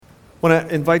I want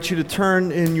to invite you to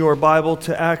turn in your Bible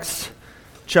to Acts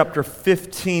chapter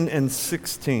 15 and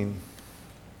 16.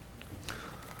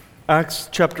 Acts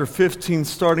chapter 15,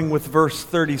 starting with verse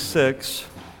 36.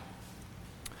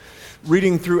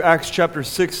 Reading through Acts chapter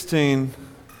 16,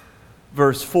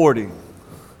 verse 40.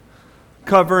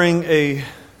 Covering a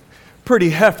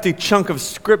pretty hefty chunk of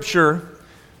Scripture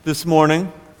this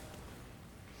morning.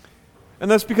 And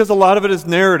that's because a lot of it is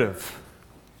narrative.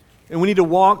 And we need to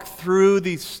walk through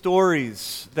these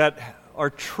stories that are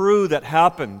true, that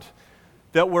happened,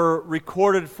 that were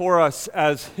recorded for us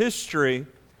as history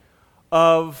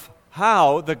of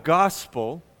how the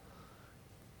gospel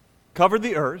covered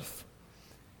the earth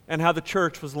and how the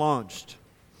church was launched.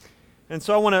 And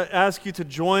so I want to ask you to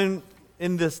join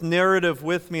in this narrative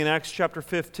with me in Acts chapter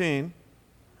 15.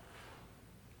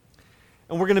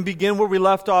 And we're going to begin where we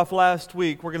left off last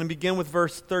week. We're going to begin with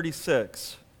verse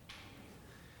 36.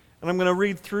 And I'm going to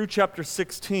read through chapter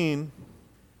 16,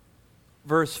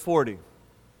 verse 40.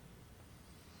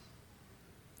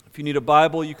 If you need a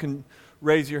Bible, you can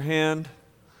raise your hand.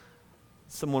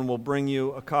 Someone will bring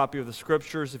you a copy of the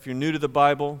Scriptures. If you're new to the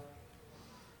Bible,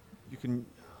 you can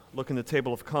look in the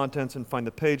table of contents and find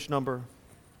the page number.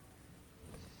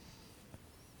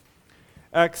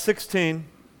 Acts 15,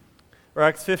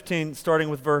 starting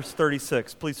with verse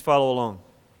 36. Please follow along.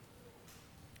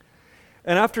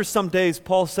 And after some days,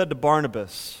 Paul said to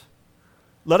Barnabas,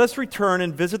 "Let us return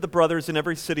and visit the brothers in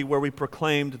every city where we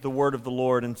proclaimed the word of the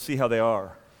Lord and see how they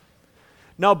are."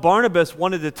 Now Barnabas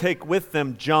wanted to take with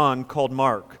them John, called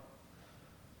Mark.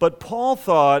 But Paul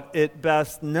thought it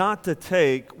best not to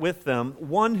take with them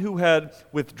one who had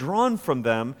withdrawn from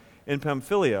them in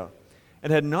Pamphylia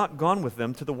and had not gone with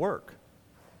them to the work.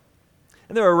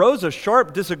 And there arose a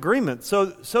sharp disagreement, so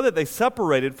that they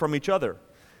separated from each other.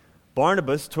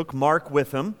 Barnabas took Mark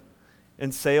with him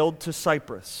and sailed to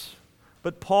Cyprus.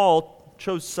 But Paul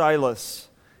chose Silas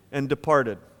and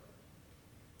departed,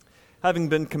 having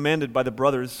been commanded by the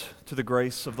brothers to the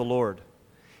grace of the Lord.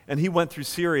 And he went through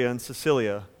Syria and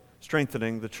Cilicia,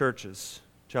 strengthening the churches.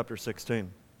 Chapter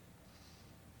 16.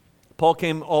 Paul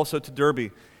came also to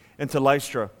Derbe and to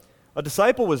Lystra. A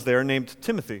disciple was there named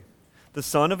Timothy, the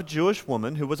son of a Jewish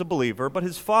woman who was a believer, but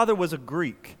his father was a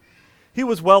Greek. He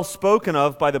was well spoken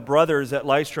of by the brothers at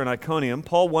Lystra and Iconium.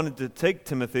 Paul wanted to take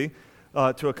Timothy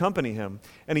to accompany him,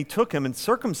 and he took him and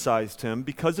circumcised him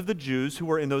because of the Jews who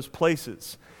were in those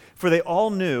places, for they all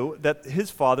knew that his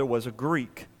father was a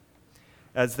Greek.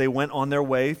 As they went on their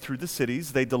way through the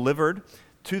cities, they delivered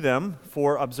to them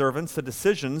for observance the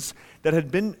decisions that had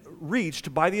been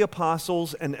reached by the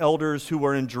apostles and elders who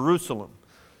were in Jerusalem.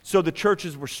 So the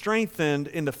churches were strengthened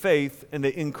in the faith, and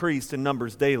they increased in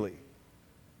numbers daily.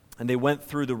 And they went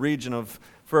through the region of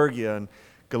Phrygia and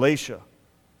Galatia,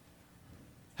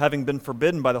 having been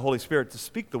forbidden by the Holy Spirit to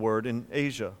speak the word in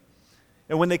Asia.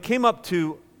 And when they came up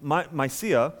to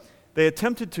Mysia, they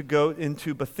attempted to go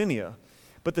into Bithynia,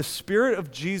 but the Spirit of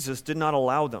Jesus did not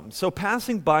allow them. So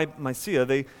passing by Mysia,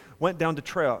 they went down to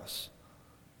Troas.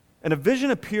 And a vision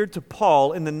appeared to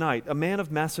Paul in the night. A man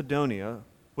of Macedonia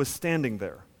was standing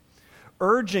there,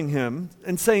 urging him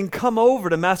and saying, "Come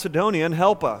over to Macedonia and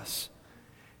help us."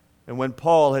 And when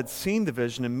Paul had seen the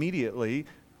vision, immediately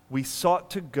we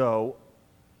sought to go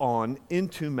on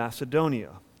into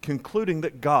Macedonia, concluding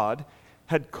that God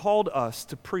had called us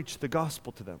to preach the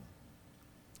gospel to them.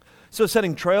 So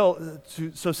setting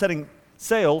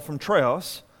sail from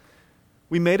Troas,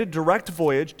 we made a direct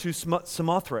voyage to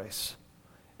Samothrace,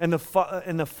 and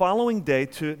the following day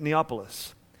to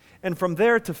Neapolis, and from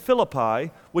there to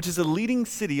Philippi, which is a leading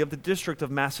city of the district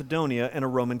of Macedonia and a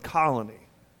Roman colony.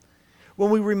 When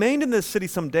we remained in this city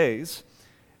some days,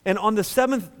 and on the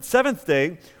Sabbath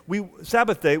day,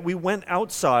 we went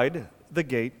outside the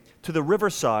gate to the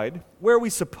riverside, where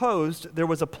we supposed there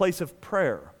was a place of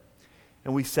prayer.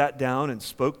 And we sat down and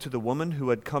spoke to the woman who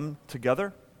had come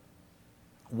together.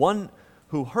 One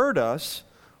who heard us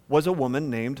was a woman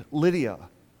named Lydia,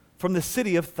 from the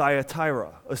city of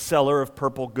Thyatira, a seller of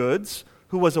purple goods,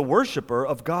 who was a worshiper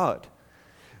of God.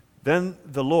 Then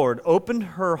the Lord opened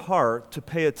her heart to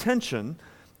pay attention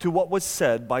to what was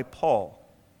said by Paul.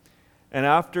 And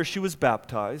after she was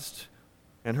baptized,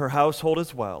 and her household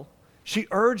as well, she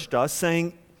urged us,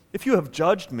 saying, "If you have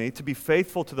judged me to be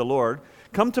faithful to the Lord,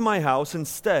 come to my house and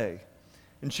stay."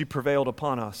 And she prevailed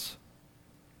upon us.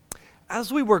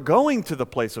 As we were going to the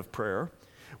place of prayer,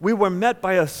 we were met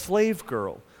by a slave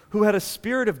girl who had a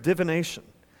spirit of divination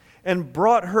and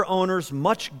brought her owners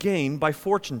much gain by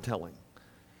fortune-telling.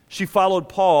 She followed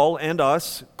Paul and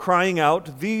us, crying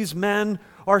out, "These men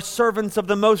are servants of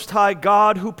the Most High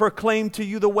God who proclaim to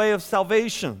you the way of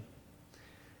salvation."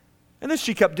 And this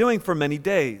she kept doing for many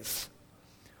days.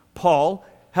 Paul,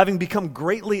 having become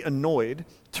greatly annoyed,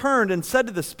 turned and said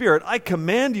to the spirit, I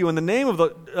command you in the name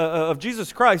of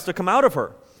Jesus Christ to come out of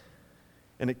her.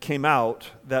 And it came out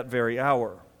that very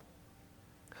hour.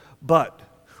 But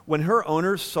when her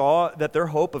owners saw that their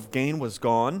hope of gain was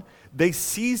gone, they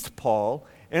seized Paul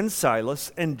and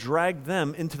Silas and dragged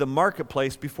them into the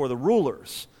marketplace before the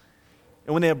rulers.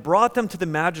 And when they had brought them to the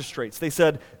magistrates, they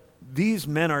said, these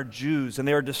men are Jews, and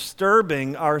they are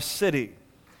disturbing our city.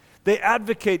 They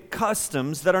advocate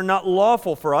customs that are not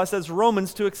lawful for us as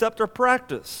Romans to accept or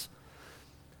practice.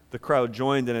 The crowd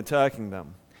joined in attacking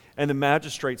them, and the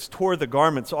magistrates tore the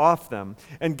garments off them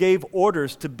and gave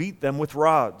orders to beat them with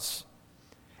rods.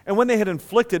 And when they had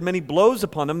inflicted many blows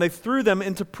upon them, they threw them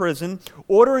into prison,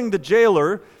 ordering the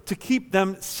jailer to keep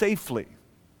them safely.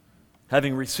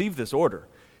 Having received this order,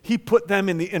 he put them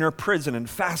in the inner prison and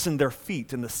fastened their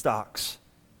feet in the stocks.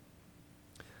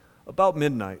 About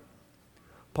midnight,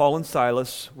 Paul and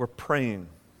Silas were praying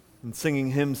and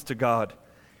singing hymns to God,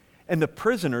 and the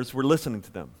prisoners were listening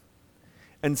to them.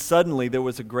 And suddenly there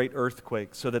was a great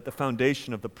earthquake, so that the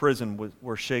foundation of the prison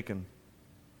were shaken.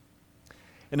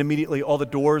 And immediately all the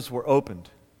doors were opened,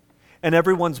 and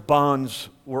everyone's bonds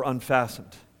were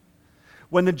unfastened.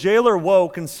 When the jailer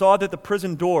woke and saw that the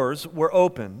prison doors were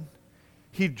open,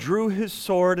 he drew his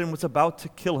sword and was about to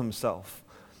kill himself,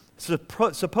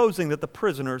 supposing that the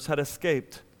prisoners had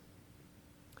escaped.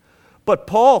 But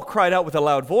Paul cried out with a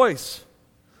loud voice,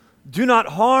 do not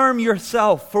harm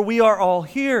yourself, for we are all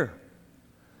here.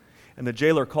 And the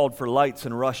jailer called for lights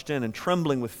and rushed in, and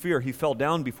trembling with fear, he fell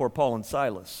down before Paul and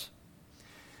Silas.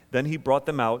 Then he brought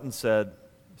them out and said,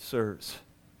 sirs,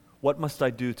 what must I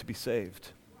do to be saved?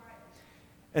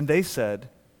 And they said,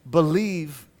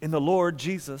 believe in the Lord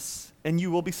Jesus, and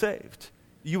you will be saved,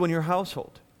 you and your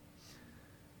household.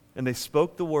 And they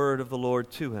spoke the word of the Lord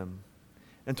to him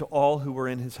and to all who were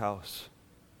in his house.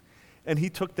 And he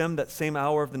took them that same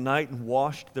hour of the night and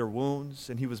washed their wounds,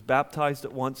 and he was baptized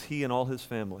at once, he and all his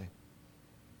family.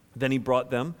 Then he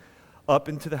brought them up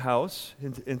into the house,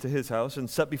 into his house, and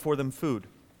set before them food.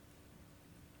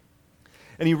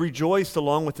 And he rejoiced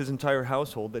along with his entire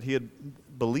household that he had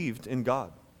believed in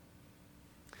God.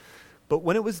 But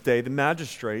when it was day, the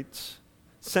magistrates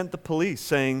sent the police,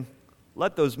 saying,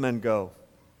 let those men go.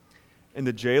 And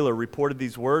the jailer reported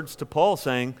these words to Paul,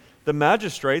 saying, the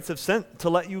magistrates have sent to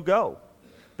let you go.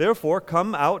 Therefore,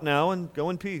 come out now and go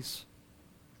in peace.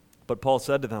 But Paul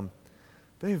said to them,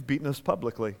 they have beaten us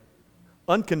publicly,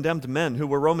 uncondemned men who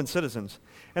were Roman citizens,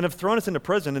 and have thrown us into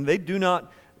prison, and they do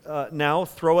not now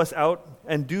throw us out,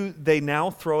 and do they now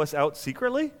throw us out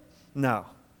secretly? No.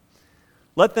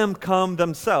 Let them come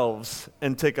themselves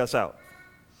and take us out.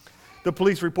 The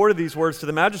police reported these words to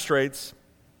the magistrates,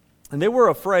 and they were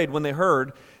afraid when they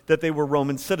heard that they were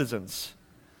Roman citizens.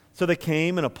 So they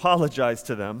came and apologized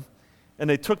to them, and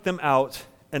they took them out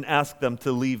and asked them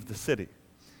to leave the city.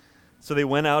 So they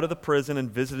went out of the prison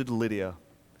and visited Lydia.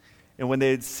 And when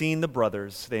they had seen the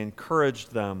brothers, they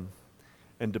encouraged them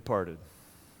and departed.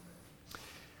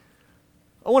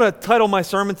 I want to title my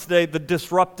sermon today, The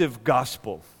Disruptive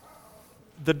Gospel.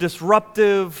 The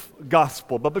Disruptive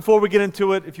Gospel. But before we get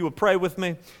into it, if you would pray with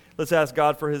me, let's ask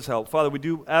God for his help. Father, we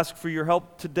do ask for your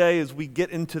help today as we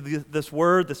get into this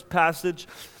word, this passage,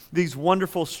 these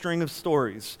wonderful string of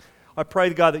stories. I pray,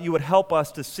 God, that you would help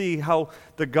us to see how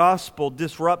the gospel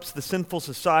disrupts the sinful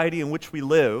society in which we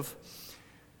live,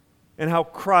 and how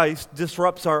Christ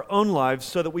disrupts our own lives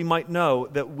so that we might know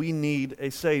that we need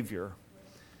a Savior.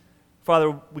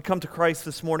 Father, we come to Christ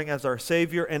this morning as our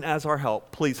Savior and as our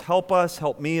help. Please help us,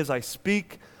 help me as I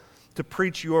speak to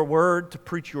preach your word, to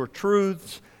preach your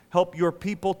truths. Help your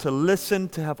people to listen,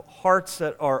 to have hearts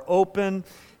that are open,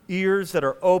 ears that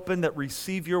are open, that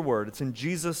receive your word. It's in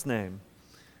Jesus' name.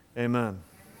 Amen.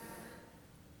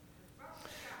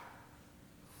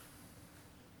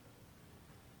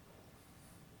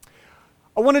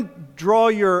 I want to draw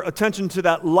your attention to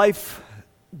that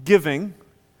life-giving,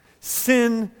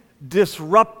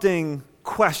 sin-disrupting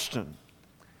question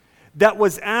that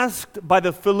was asked by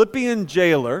the Philippian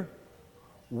jailer,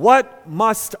 what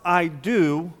must I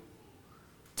do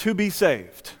to be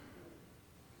saved?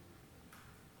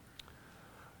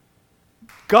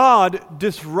 God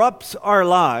disrupts our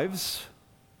lives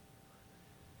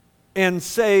and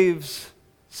saves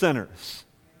sinners.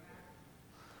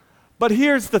 But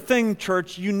here's the thing,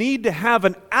 church, you need to have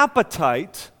an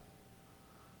appetite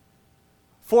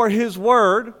for His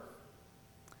Word,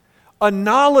 a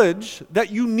knowledge that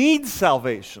you need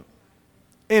salvation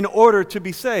in order to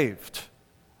be saved.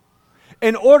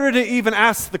 In order to even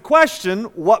ask the question,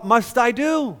 what must I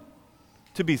do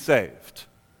to be saved?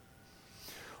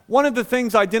 One of the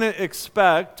things I didn't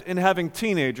expect in having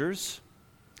teenagers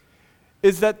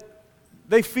is that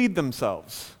they feed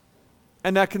themselves,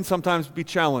 and that can sometimes be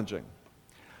challenging.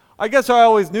 I guess I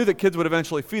always knew that kids would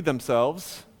eventually feed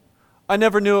themselves. I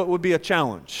never knew it would be a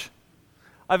challenge.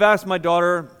 I've asked my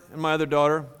daughter and my other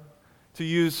daughter to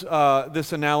use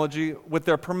this analogy with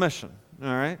their permission, all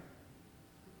right?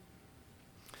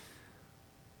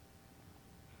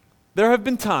 There have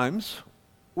been times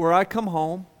where I come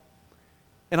home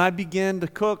and I begin to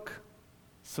cook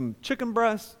some chicken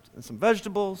breast and some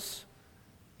vegetables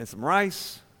and some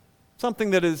rice,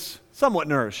 something that is somewhat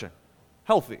nourishing,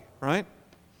 healthy, right?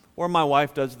 Or my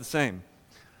wife does the same.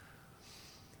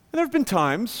 And there have been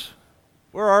times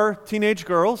where our teenage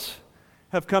girls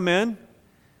have come in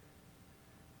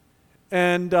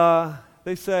and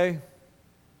they say,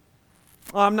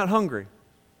 "Oh, I'm not hungry."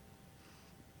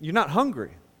 "You're not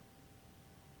hungry?"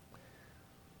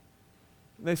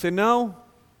 And they say, "No,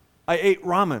 I ate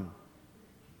ramen."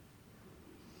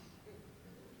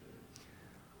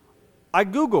 I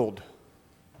Googled,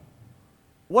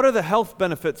 what are the health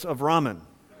benefits of ramen?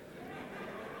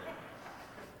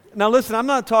 Now listen, I'm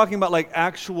not talking about like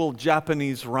actual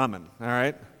Japanese ramen, all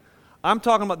right? I'm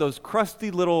talking about those crusty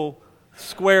little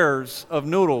squares of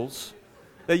noodles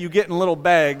that you get in little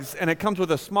bags, and it comes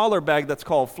with a smaller bag that's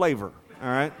called flavor, all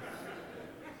right?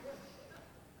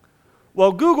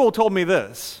 Well, Google told me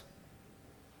this: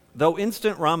 though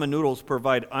instant ramen noodles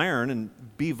provide iron and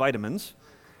B vitamins,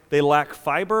 they lack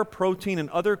fiber, protein, and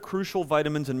other crucial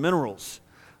vitamins and minerals.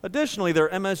 Additionally, their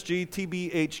MSG,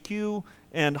 TBHQ,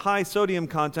 and high sodium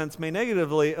contents may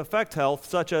negatively affect health,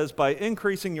 such as by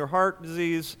increasing your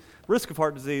risk of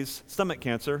heart disease, stomach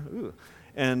cancer,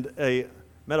 and a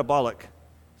metabolic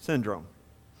syndrome.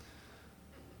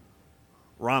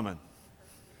 Ramen.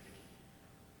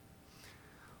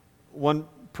 One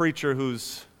preacher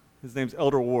his name's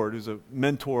Elder Ward, who's a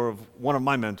mentor of one of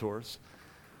my mentors,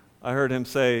 I heard him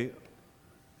say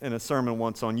in a sermon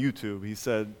once on YouTube, he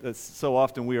said that so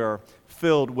often we are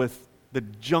filled with the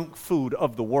junk food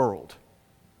of the world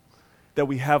that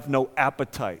we have no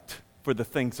appetite for the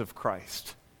things of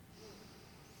Christ.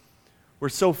 We're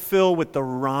so filled with the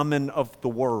ramen of the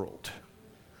world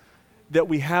that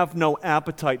we have no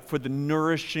appetite for the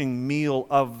nourishing meal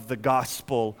of the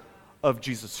gospel of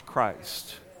Jesus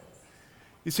Christ.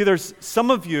 You see, there's some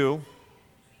of you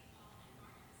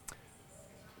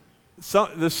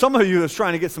that's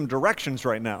trying to get some directions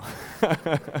right now.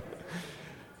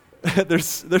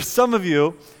 There's some of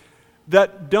you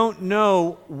that don't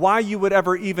know why you would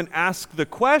ever even ask the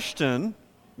question,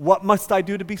 what must I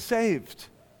do to be saved?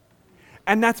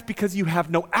 And that's because you have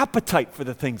no appetite for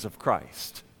the things of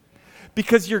Christ.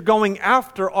 Because you're going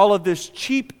after all of this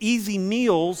cheap, easy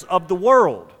meals of the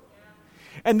world.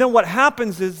 And then what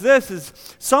happens is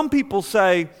some people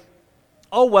say,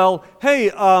 "Oh, well, hey,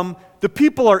 the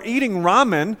people are eating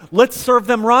ramen, let's serve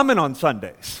them ramen on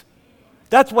Sundays."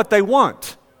 That's what they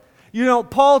want. You know,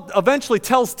 Paul eventually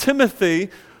tells Timothy,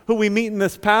 who we meet in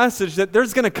this passage, that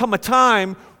there's going to come a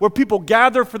time where people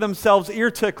gather for themselves ear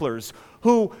ticklers,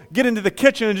 who get into the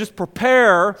kitchen and just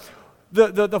prepare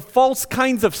the false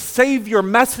kinds of savior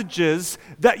messages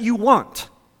that you want,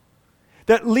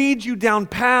 that lead you down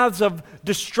paths of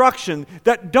destruction,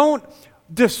 that don't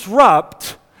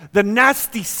disrupt the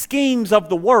nasty schemes of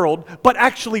the world, but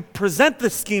actually present the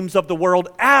schemes of the world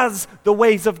as the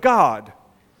ways of God.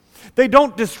 They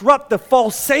don't disrupt the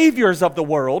false saviors of the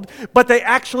world, but they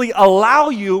actually allow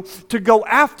you to go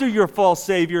after your false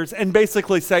saviors and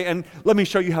basically say, "And let me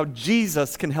show you how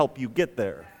Jesus can help you get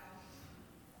there."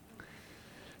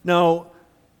 Now,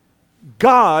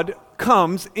 God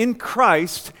comes in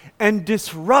Christ and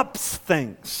disrupts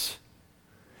things.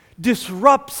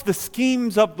 Disrupts the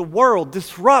schemes of the world,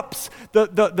 disrupts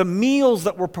the meals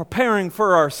that we're preparing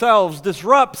for ourselves,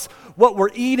 disrupts what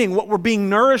we're eating, what we're being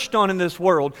nourished on in this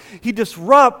world. He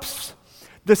disrupts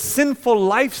the sinful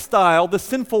lifestyle, the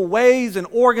sinful ways and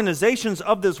organizations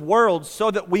of this world so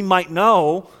that we might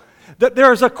know that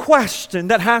there's a question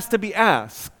that has to be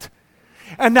asked.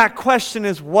 And that question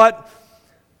is, what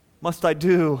must I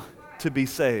do to be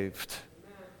saved?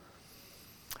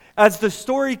 As the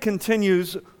story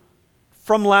continues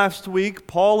from last week,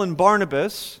 Paul and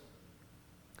Barnabas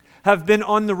have been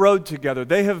on the road together.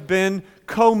 They have been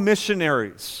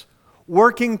co-missionaries,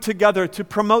 working together to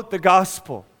promote the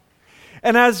gospel.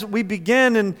 And as we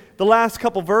begin in the last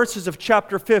couple verses of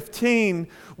chapter 15,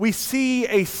 we see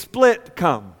a split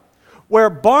come, where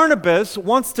Barnabas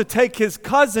wants to take his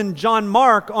cousin John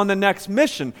Mark on the next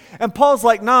mission. And Paul's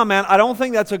like, "Nah, man, I don't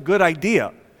think that's a good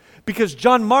idea, because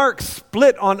John Mark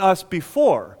split on us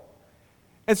before.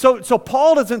 And so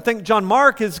Paul doesn't think John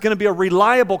Mark is going to be a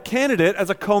reliable candidate as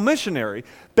a co-missionary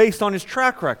based on his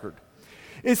track record.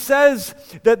 It says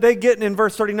that they get in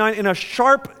verse 39 in a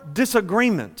sharp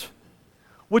disagreement,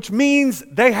 which means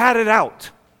they had it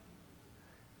out.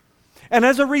 And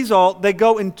as a result, they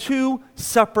go in two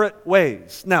separate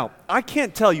ways. Now, I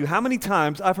can't tell you how many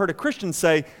times I've heard a Christian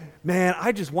say, man,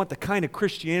 I just want the kind of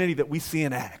Christianity that we see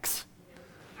in Acts.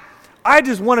 I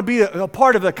just want to be a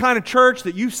part of the kind of church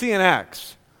that you see in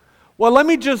Acts. Well, let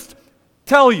me just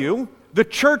tell you, the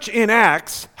church in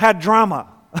Acts had drama,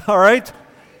 all right?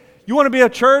 You want to be a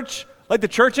church like the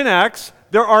church in Acts,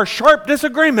 there are sharp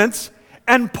disagreements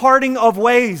and parting of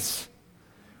ways,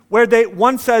 where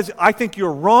one says, I think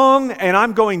you're wrong, and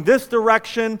I'm going this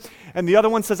direction, and the other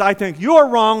one says, I think you're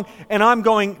wrong, and I'm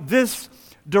going this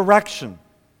direction.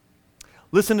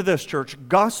 Listen to this, church.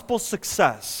 Gospel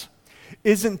success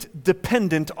isn't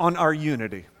dependent on our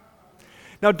unity.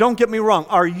 Now, don't get me wrong.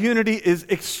 Our unity is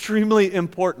extremely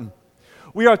important.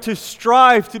 We are to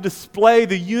strive to display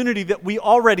the unity that we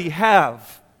already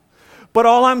have. But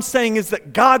all I'm saying is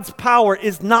that God's power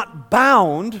is not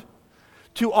bound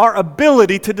to our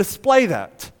ability to display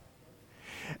that.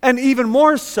 And even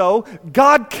more so,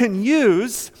 God can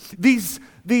use these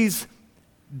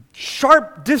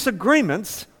sharp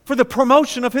disagreements for the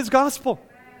promotion of his gospel.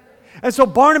 And so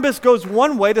Barnabas goes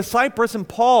one way to Cyprus, and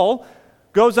Paul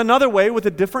goes another way with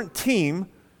a different team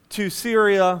to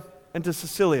Syria and to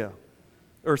Cilicia,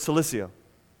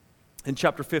 in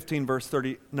chapter 15, verse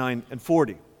 39 and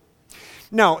 40.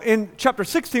 Now, in chapter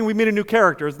 16, we meet a new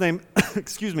character. His name,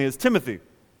 is Timothy.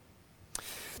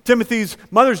 Timothy's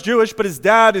mother's Jewish, but his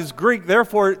dad is Greek.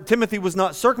 Therefore, Timothy was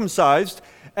not circumcised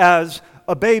as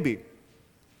a baby.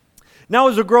 Now,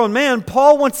 as a grown man,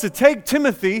 Paul wants to take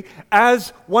Timothy as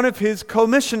one of his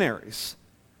co-missionaries.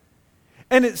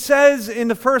 And it says in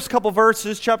the first couple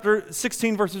verses, chapter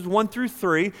 16, verses 1 through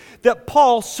 3, that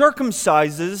Paul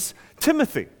circumcises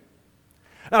Timothy.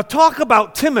 Now, talk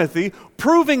about Timothy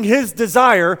proving his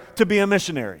desire to be a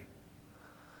missionary.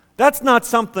 That's not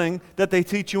something that they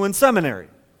teach you in seminary.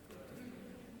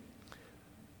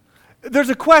 There's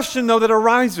a question, though, that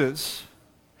arises,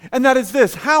 and that is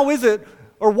this: how is it,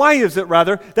 or why is it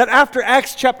rather, that after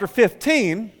Acts chapter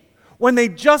 15, when they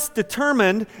just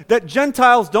determined that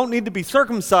Gentiles don't need to be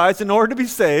circumcised in order to be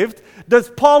saved, does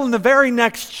Paul in the very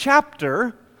next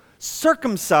chapter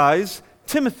circumcise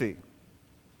Timothy?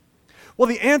 Well,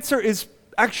 the answer is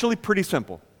actually pretty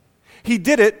simple. He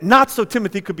did it not so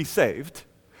Timothy could be saved,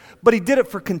 but he did it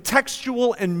for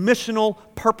contextual and missional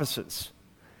purposes.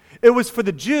 It was for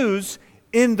the Jews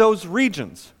in those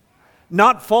regions,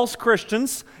 not false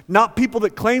Christians, not people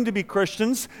that claim to be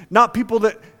Christians, not people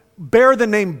that bear the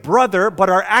name brother but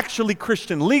are actually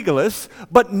Christian legalists,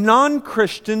 but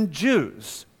non-Christian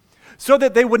Jews. So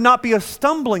that they would not be a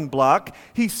stumbling block,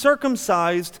 he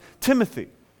circumcised Timothy.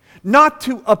 Not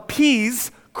to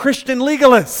appease Christian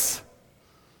legalists,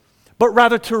 but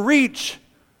rather to reach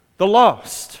the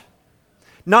lost.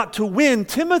 Not to win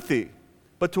Timothy,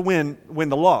 but to win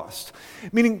the lost.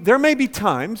 Meaning there may be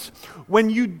times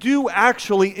when you do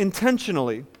actually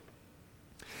intentionally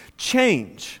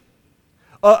change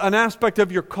an aspect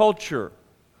of your culture,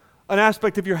 an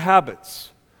aspect of your habits,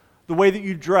 the way that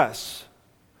you dress.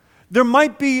 There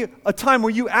might be a time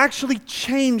where you actually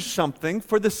change something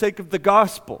for the sake of the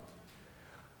gospel.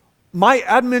 My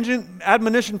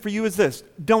admonition for you is this: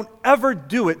 don't ever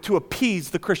do it to appease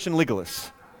the Christian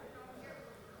legalists,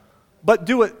 but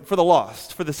do it for the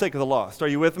lost, for the sake of the lost. Are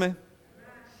you with me?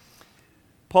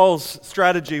 Paul's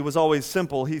strategy was always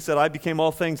simple. He said, I became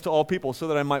all things to all people so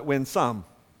that I might win some.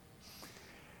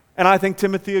 And I think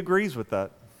Timothy agrees with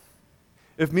that.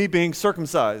 If me being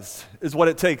circumcised is what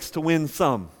it takes to win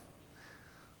some,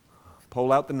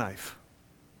 pull out the knife.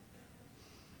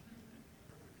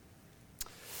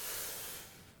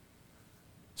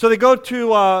 So they go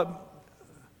to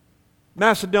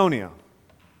Macedonia.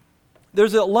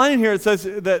 There's a line here that says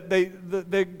that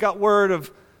they got word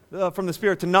from the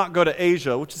Spirit to not go to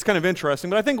Asia, which is kind of interesting.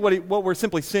 But I think what we're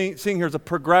simply seeing here is a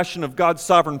progression of God's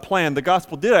sovereign plan. The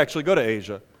gospel did actually go to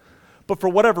Asia. But for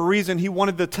whatever reason, he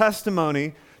wanted the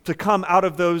testimony to come out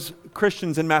of those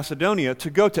Christians in Macedonia to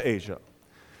go to Asia.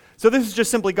 So this is just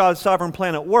simply God's sovereign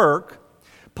plan at work.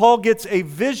 Paul gets a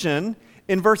vision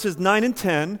in verses 9 and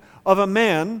 10 of a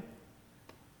man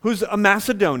who's a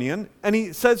Macedonian, and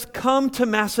he says, come to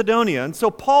Macedonia. And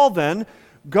so Paul then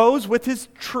goes with his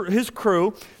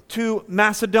crew to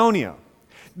Macedonia.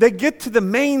 They get to the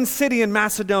main city in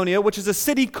Macedonia, which is a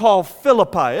city called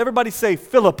Philippi. Everybody say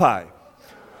Philippi.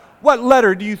 What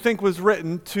letter do you think was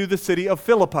written to the city of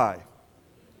Philippi?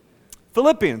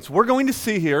 Philippians. We're going to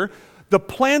see here the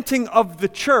planting of the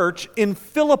church in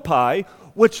Philippi,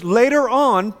 which later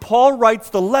on Paul writes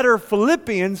the letter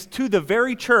Philippians to the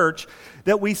very church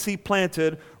that we see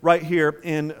planted right here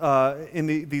in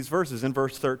these verses, in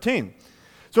verse 13.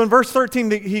 So in verse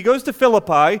 13, he goes to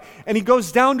Philippi, and he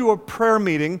goes down to a prayer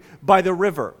meeting by the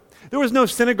river. There was no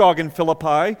synagogue in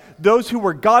Philippi. Those who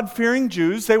were God-fearing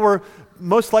Jews, they were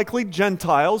most likely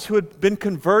Gentiles who had been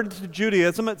converted to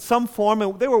Judaism at some form,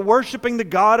 and they were worshiping the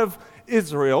God of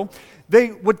Israel.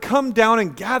 They would come down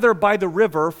and gather by the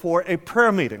river for a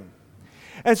prayer meeting.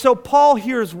 And so Paul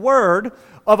hears word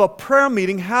of a prayer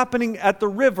meeting happening at the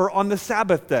river on the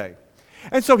Sabbath day.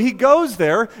 And so he goes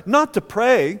there not to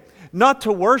pray, not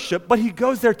to worship, but he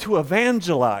goes there to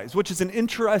evangelize, which is an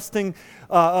interesting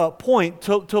point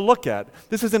to look at.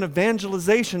 This is an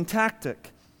evangelization tactic.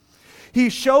 He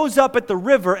shows up at the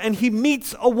river and he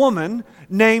meets a woman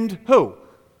named who?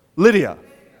 Lydia.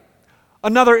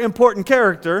 Another important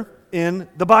character in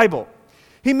the Bible.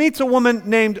 He meets a woman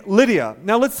named Lydia.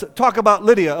 Now let's talk about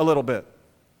Lydia a little bit.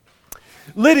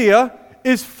 Lydia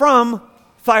is from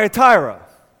Thyatira.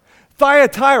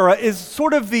 Thyatira is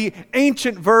sort of the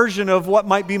ancient version of what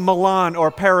might be Milan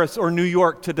or Paris or New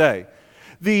York today.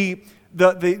 The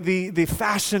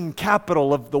fashion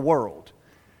capital of the world.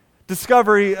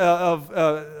 Discovery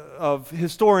of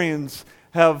historians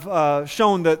have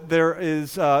shown that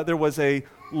there was a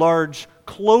large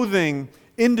clothing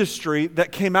industry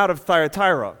that came out of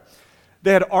Thyatira.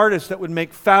 They had artists that would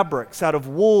make fabrics out of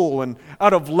wool and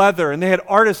out of leather, and they had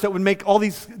artists that would make all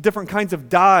these different kinds of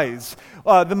dyes.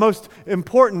 The most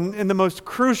important and the most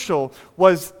crucial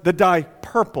was the dye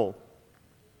purple.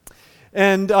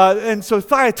 And so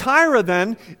Thyatira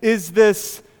then is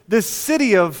this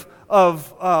city of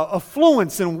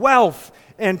affluence and wealth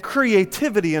and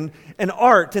creativity and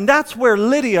art, and that's where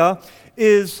Lydia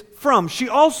is from. She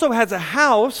also has a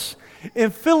house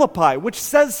in Philippi, which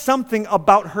says something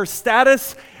about her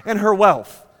status and her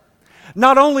wealth.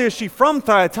 Not only is she from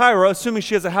Thyatira, assuming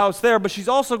she has a house there, but she's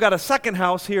also got a second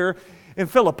house here in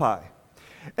Philippi.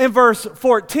 In verse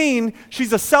 14,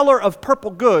 she's a seller of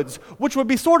purple goods, which would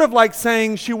be sort of like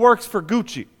saying she works for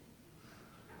Gucci.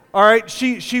 All right,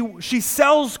 she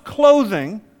sells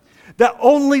clothing that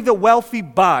only the wealthy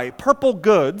buy. Purple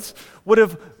goods would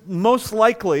have most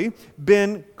likely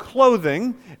been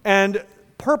clothing, and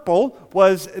purple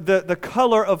was the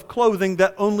color of clothing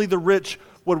that only the rich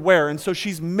would wear. And so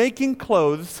she's making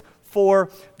clothes for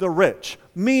the rich,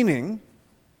 meaning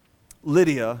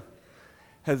Lydia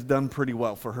has done pretty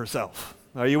well for herself.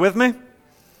 Are you with me?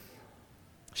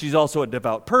 She's also a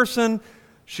devout person.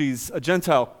 She's a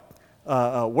Gentile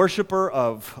worshiper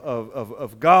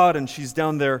of God, and she's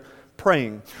down there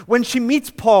praying. When she meets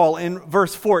Paul in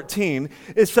verse 14,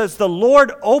 it says, the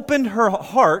Lord opened her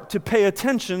heart to pay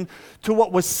attention to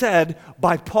what was said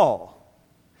by Paul.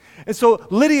 And so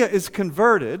Lydia is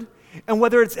converted, and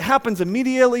whether it happens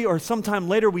immediately or sometime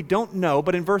later, we don't know,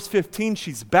 but in verse 15,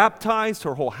 she's baptized,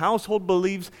 her whole household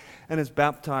believes, and is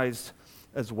baptized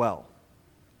as well.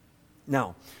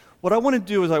 Now, what I want to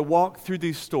do as I walk through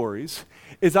these stories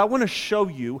is I want to show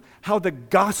you how the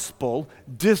gospel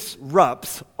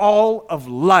disrupts all of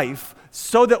life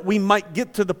so that we might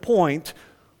get to the point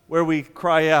where we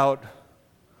cry out,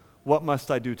 what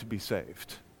must I do to be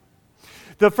saved?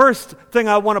 The first thing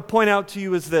I want to point out to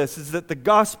you is this, is that the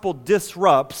gospel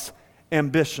disrupts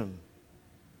ambition.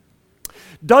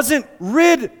 Doesn't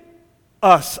rid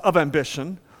us of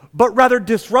ambition, but rather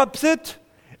disrupts it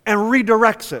and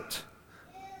redirects it.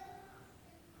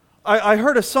 I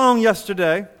heard a song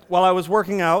yesterday while I was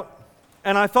working out,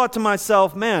 and I thought to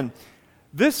myself, man,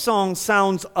 this song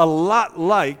sounds a lot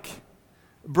like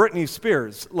Britney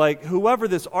Spears. Like, whoever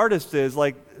this artist is,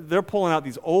 like, they're pulling out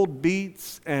these old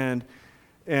beats, and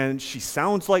she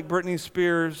sounds like Britney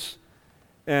Spears,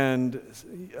 and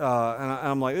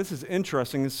I'm like, this is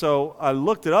interesting. And so I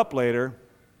looked it up later,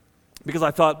 because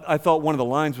I thought one of the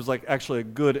lines was like actually a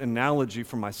good analogy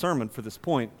for my sermon for this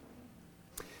point.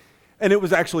 And it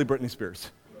was actually Britney Spears.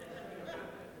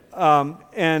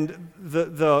 And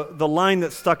the line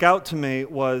that stuck out to me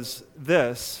was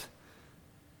this.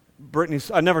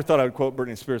 I never thought I would quote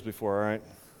Britney Spears before, all right,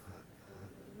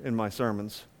 in my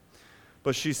sermons.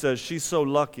 But she says, she's so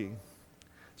lucky.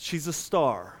 She's a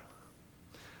star.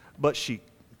 But she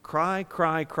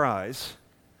cries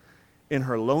in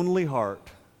her lonely heart,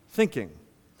 thinking,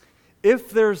 if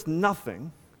there's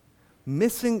nothing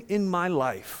missing in my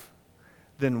life,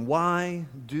 then why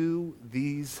do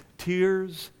these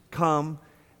tears come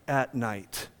at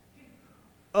night?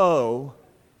 Oh,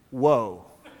 woe.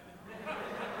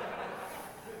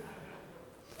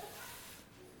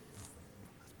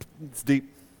 It's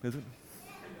deep, is it?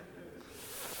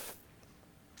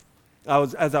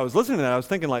 as I was listening to that, I was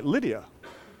thinking like Lydia.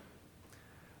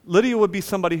 Lydia would be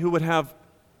somebody who would have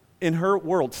in her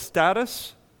world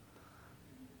status,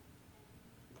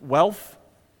 wealth.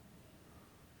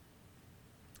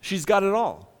 She's got it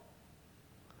all.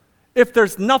 If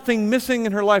there's nothing missing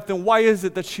in her life, then why is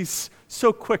it that she's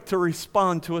so quick to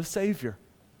respond to a Savior?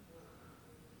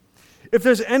 If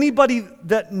there's anybody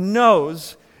that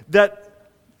knows that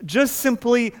just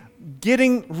simply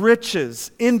getting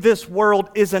riches in this world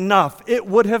is enough, it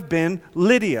would have been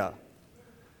Lydia.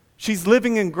 She's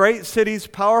living in great cities,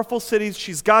 powerful cities.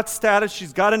 She's got status.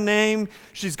 She's got a name.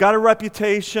 She's got a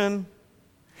reputation.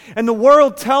 And the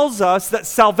world tells us that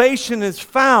salvation is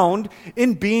found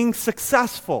in being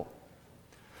successful.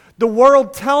 The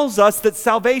world tells us that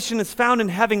salvation is found in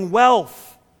having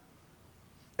wealth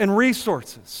and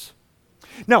resources.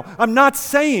 Now, I'm not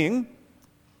saying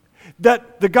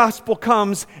that the gospel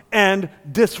comes and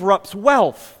disrupts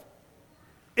wealth.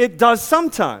 It does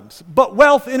sometimes. But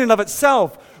wealth in and of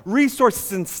itself,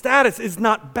 resources and status is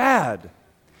not bad.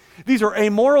 These are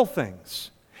amoral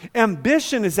things.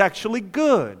 Ambition is actually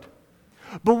good.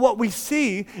 But what we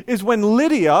see is when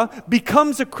Lydia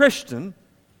becomes a Christian,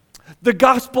 the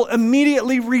gospel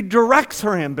immediately redirects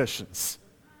her ambitions.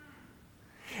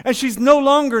 And she's no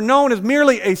longer known as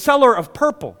merely a seller of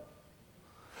purple,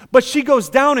 but she goes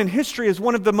down in history as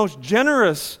one of the most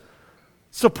generous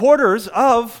supporters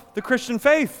of the Christian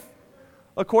faith,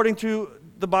 according to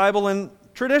the Bible and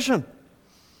tradition.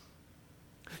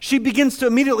 She begins to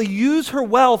immediately use her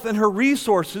wealth and her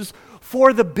resources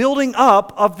for the building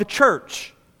up of the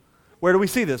church. Where do we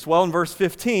see this? Well, in verse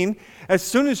 15, as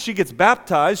soon as she gets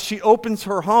baptized, she opens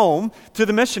her home to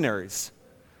the missionaries.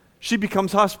 She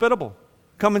becomes hospitable.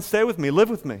 Come and stay with me, live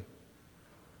with me.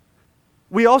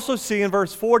 We also see in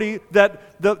verse 40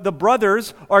 that the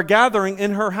brothers are gathering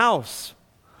in her house.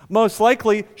 Most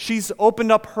likely, she's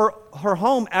opened up her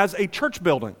home as a church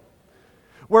building,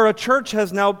 where a church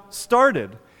has now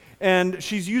started. And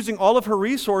she's using all of her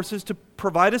resources to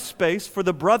provide a space for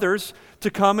the brothers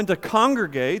to come and to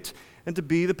congregate and to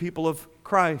be the people of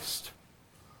Christ.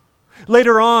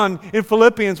 Later on in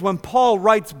Philippians, when Paul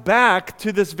writes back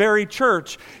to this very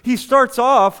church, he starts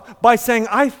off by saying,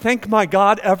 I thank my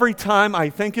God every time I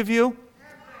think of you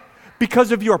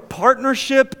because of your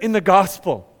partnership in the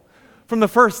gospel from the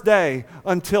first day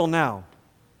until now.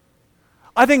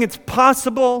 I think it's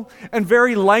possible and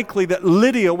very likely that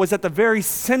Lydia was at the very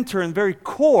center and very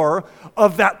core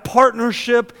of that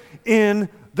partnership in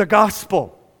the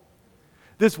gospel.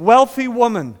 This wealthy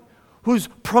woman who's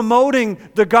promoting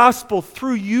the gospel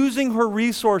through using her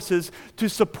resources to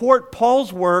support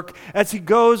Paul's work as he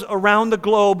goes around the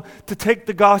globe to take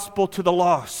the gospel to the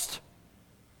lost.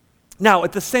 Now,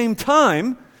 at the same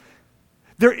time,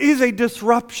 there is a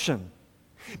disruption.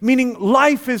 Meaning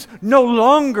life is no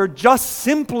longer just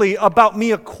simply about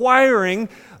me acquiring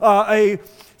a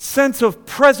sense of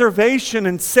preservation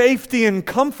and safety and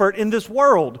comfort in this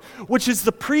world, which is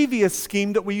the previous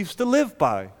scheme that we used to live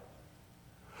by.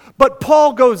 But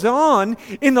Paul goes on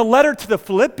in the letter to the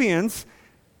Philippians,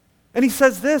 and he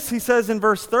says this, he says in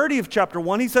verse 30 of chapter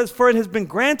 1, he says, for it has been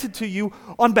granted to you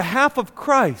on behalf of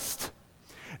Christ,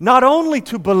 not only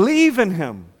to believe in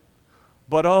him,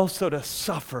 but also to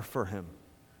suffer for him.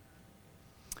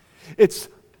 It's,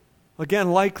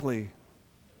 again, likely,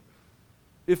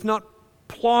 if not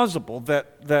plausible,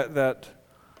 that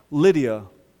Lydia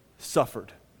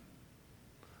suffered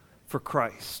for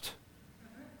Christ.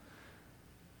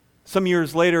 Some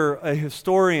years later, a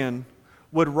historian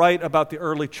would write about the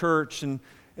early church and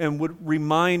would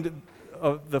remind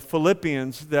the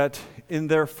Philippians that in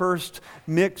their first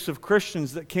mix of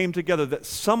Christians that came together, that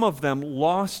some of them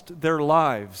lost their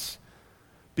lives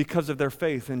because of their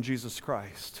faith in Jesus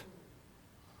Christ.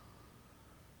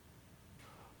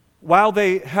 While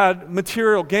they had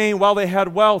material gain, while they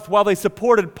had wealth, while they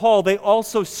supported Paul, they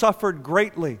also suffered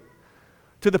greatly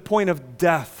to the point of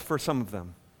death for some of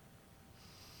them.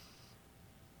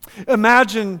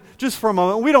 Imagine, just for a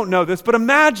moment, we don't know this, but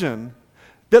imagine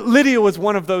that Lydia was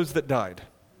one of those that died.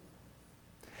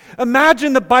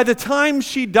 Imagine that by the time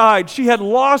she died, she had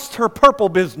lost her purple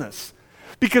business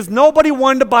because nobody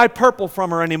wanted to buy purple from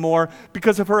her anymore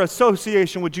because of her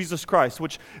association with Jesus Christ,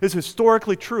 which is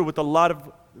historically true with a lot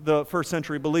of the first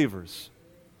century believers.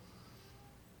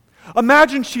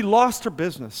 Imagine she lost her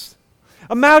business.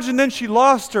 Imagine then she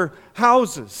lost her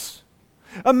houses.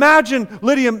 Imagine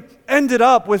Lydia ended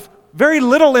up with very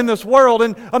little in this world,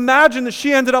 and imagine that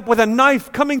she ended up with a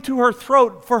knife coming to her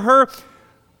throat for her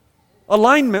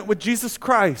alignment with Jesus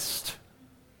Christ.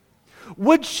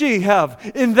 Would she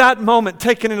have, in that moment,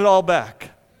 taken it all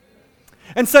back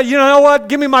and said, you know what,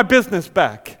 give me my business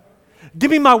back?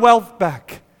 Give me my wealth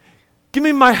back. Give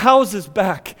me my houses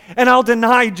back, and I'll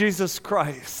deny Jesus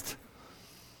Christ.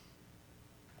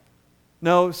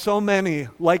 No, so many,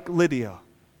 like Lydia,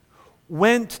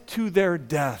 went to their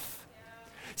death,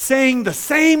 saying the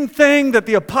same thing that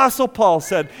the Apostle Paul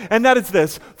said, and that is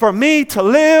this: for me to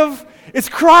live is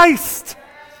Christ.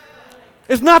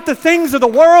 It's not the things of the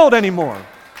world anymore.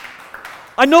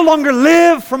 I no longer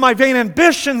live for my vain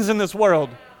ambitions in this world.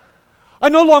 I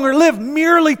no longer live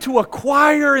merely to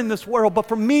acquire in this world, but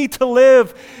for me to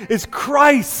live is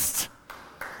Christ.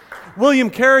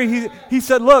 William Carey, he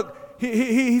said, look,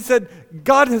 he said,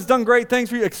 God has done great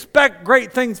things for you. Expect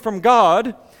great things from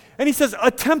God. And he says,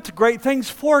 attempt great things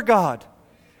for God.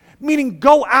 Meaning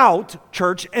go out,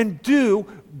 church, and do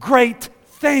great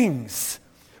things.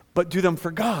 But do them for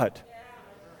God.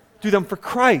 Do them for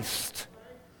Christ.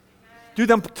 Do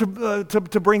them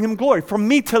to bring Him glory. For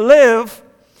me to live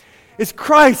is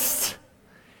Christ,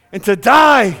 and to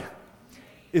die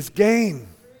is gain.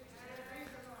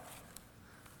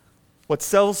 What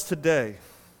sells today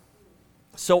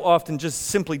so often just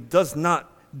simply does not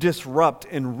disrupt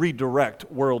and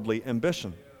redirect worldly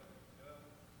ambition.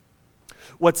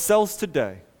 What sells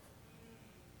today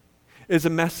is a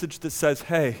message that says,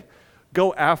 hey,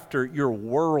 go after your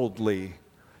worldly,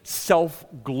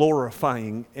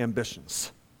 self-glorifying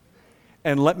ambitions,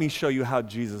 and let me show you how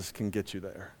Jesus can get you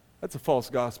there. That's a false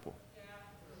gospel.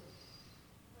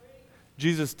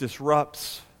 Jesus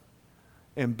disrupts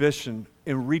ambition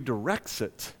and redirects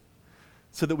it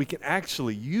so that we can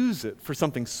actually use it for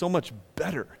something so much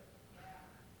better.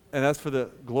 And that's for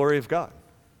the glory of God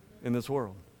in this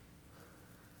world.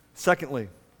 Secondly,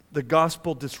 the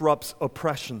gospel disrupts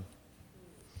oppression.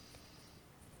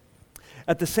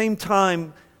 At the same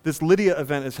time this Lydia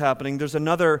event is happening, there's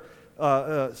another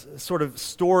sort of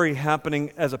story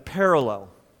happening as a parallel.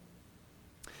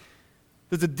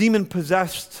 There's a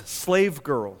demon-possessed slave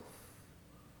girl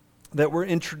that we're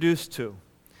introduced to.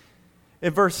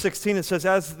 In verse 16 it says,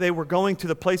 as they were going to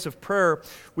the place of prayer,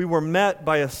 we were met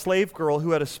by a slave girl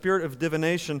who had a spirit of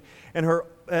divination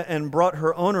and brought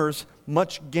her owners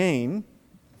much gain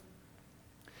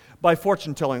by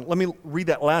fortune telling. Let me read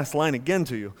that last line again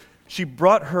to you. She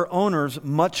brought her owners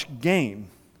much gain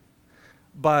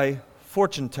by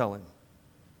fortune telling.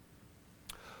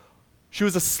 She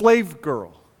was a slave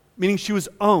girl, meaning she was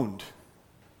owned.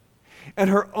 And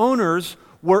her owners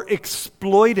were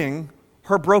exploiting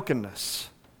her brokenness.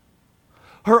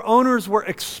 Her owners were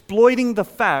exploiting the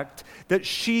fact that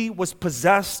she was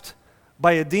possessed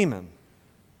by a demon.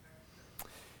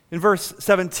 In verse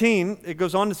 17, it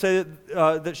goes on to say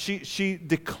that she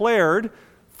declared,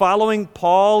 following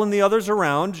Paul and the others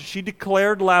around, she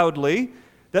declared loudly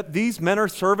that these men are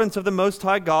servants of the Most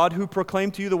High God who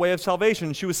proclaim to you the way of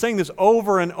salvation. She was saying this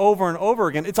over and over and over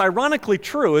again. It's ironically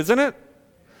true, isn't it?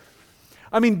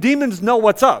 I mean, demons know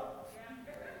what's up.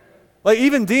 Like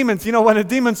even demons, when a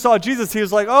demon saw Jesus, he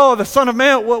was like, oh, the Son of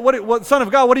Man, what Son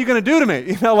of God, what are you going to do to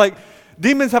me? Like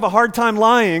demons have a hard time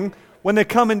lying when they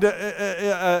come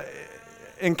into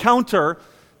encounter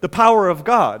the power of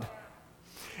God.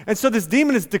 And so this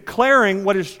demon is declaring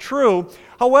what is true.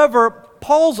 However,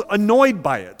 Paul's annoyed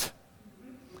by it.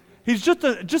 He's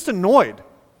just annoyed.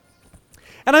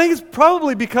 And I think it's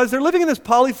probably because they're living in this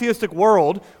polytheistic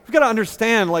world. We've got to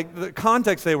understand the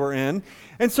context they were in.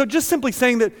 And so just simply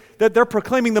saying that they're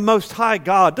proclaiming the Most High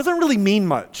God doesn't really mean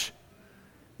much.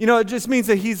 It just means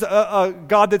that He's a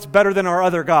God that's better than our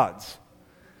other gods.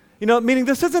 Meaning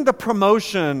this isn't the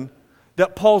promotion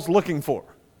that Paul's looking for.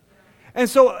 And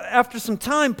so after some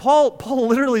time, Paul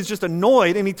literally is just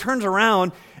annoyed, and he turns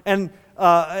around and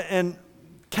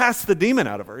casts the demon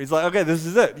out of her. He's like, okay, this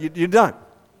is it. You're done.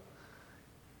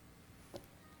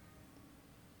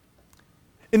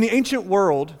 In the ancient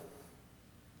world,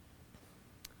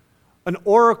 an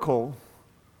oracle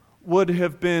would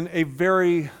have been a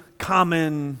very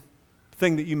common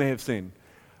thing that you may have seen.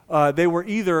 They were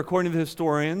either, according to the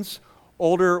historians,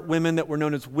 older women that were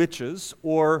known as witches,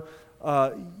 or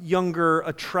younger,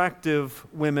 attractive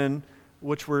women,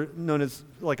 which were known as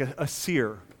like a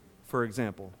seer, for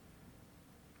example.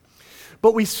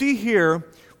 But we see here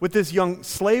with this young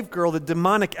slave girl the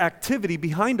demonic activity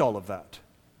behind all of that.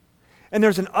 And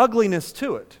there's an ugliness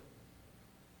to it.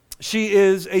 She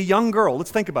is a young girl, let's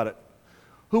think about it,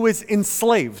 who is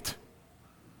enslaved.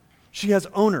 She has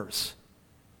owners.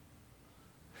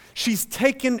 She's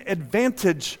taken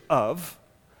advantage of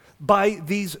by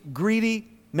these greedy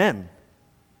men.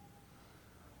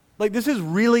 This is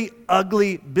really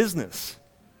ugly business.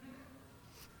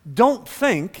 Don't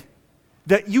think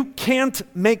that you can't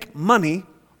make money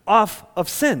off of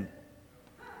sin.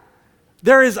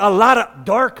 There is a lot of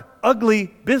dark,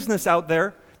 ugly business out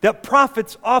there that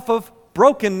profits off of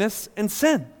brokenness and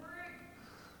sin.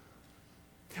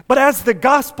 But as the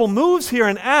gospel moves here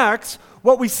in Acts,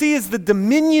 what we see is the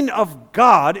dominion of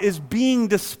God is being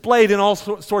displayed in all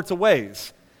sorts of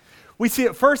ways. We see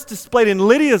it first displayed in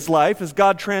Lydia's life as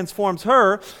God transforms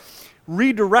her,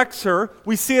 redirects her.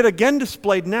 We see it again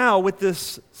displayed now with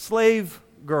this slave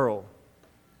girl.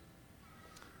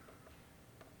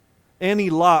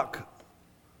 Annie Locke,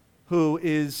 who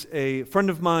is a friend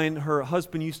of mine, her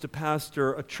husband used to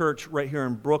pastor a church right here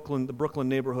in Brooklyn, the Brooklyn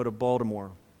neighborhood of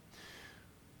Baltimore.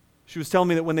 She was telling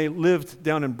me that when they lived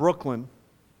down in Brooklyn,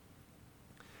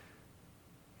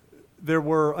 there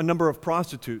were a number of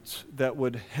prostitutes that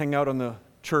would hang out on the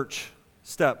church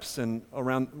steps and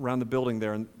around the building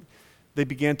there. And they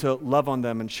began to love on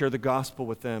them and share the gospel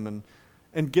with them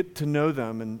and get to know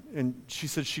them. And she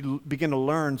said she began to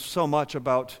learn so much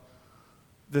about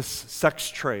this sex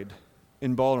trade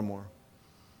in Baltimore.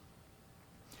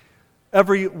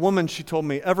 Every woman, she told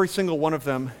me, every single one of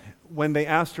them, when they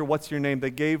asked her, "What's your name?"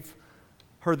 they gave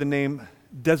her the name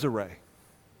Desiree.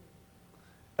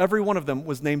 Every one of them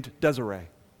was named Desiree.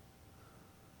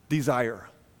 Desire.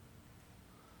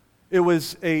 It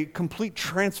was a complete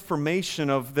transformation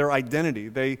of their identity.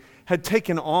 They had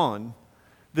taken on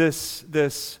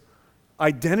this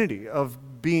identity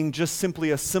of being just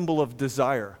simply a symbol of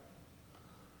desire.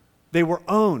 They were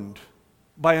owned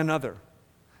by another.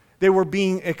 They were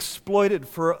being exploited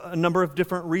for a number of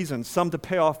different reasons, some to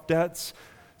pay off debts,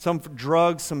 some for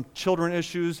drugs, some children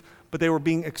issues, but they were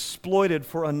being exploited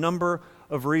for a number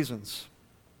of reasons.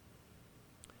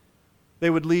 They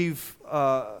would leave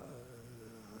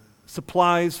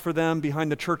supplies for them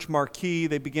behind the church marquee.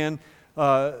 They began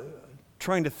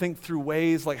trying to think through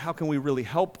ways like, how can we really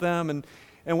help them?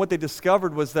 And what they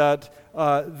discovered was that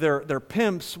their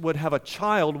pimps would have a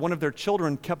child, one of their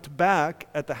children, kept back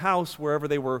at the house wherever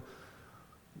they were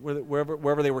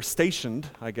stationed,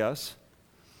 I guess,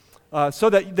 so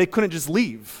that they couldn't just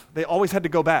leave. They always had to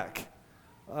go back.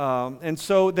 And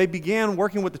so they began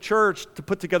working with the church to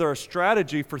put together a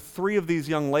strategy for 3 of these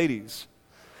young ladies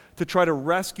to try to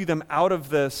rescue them out of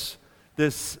this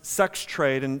sex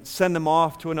trade and send them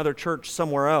off to another church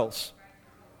somewhere else.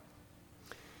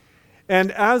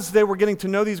 And as they were getting to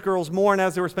know these girls more and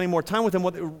as they were spending more time with them,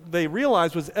 what they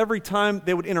realized was every time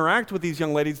they would interact with these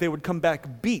young ladies, they would come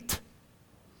back beat,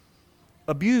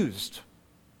 abused.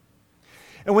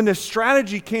 And when this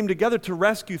strategy came together to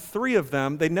rescue 3 of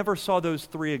them, they never saw those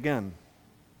 3 again.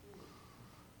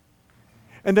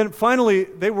 And then finally,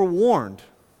 they were warned,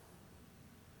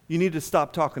 you need to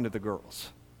stop talking to the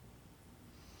girls.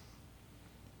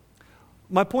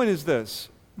 My point is this: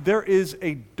 there is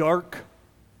a dark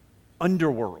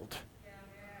underworld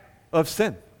of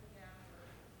sin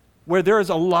where there is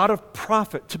a lot of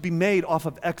profit to be made off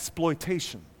of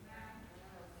exploitation.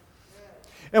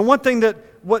 And one thing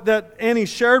that Annie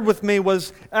shared with me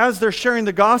was, as they're sharing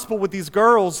the gospel with these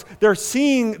girls, they're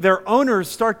seeing their owners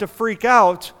start to freak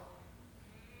out.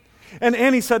 And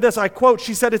Annie said this, I quote,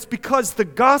 she said, "It's because the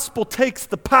gospel takes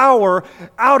the power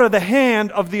out of the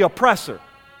hand of the oppressor."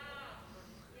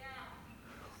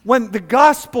 When the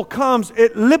gospel comes,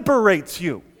 it liberates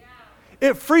you.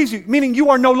 It frees you, meaning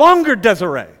you are no longer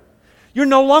Desiree. You're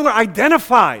no longer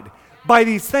identified by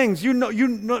these things. You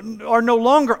are no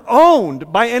longer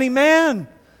owned by any man,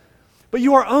 but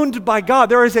you are owned by God.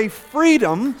 There is a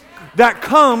freedom that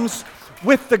comes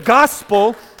with the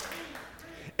gospel.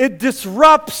 It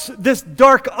disrupts this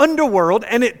dark underworld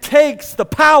and it takes the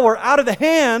power out of the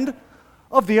hand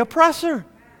of the oppressor.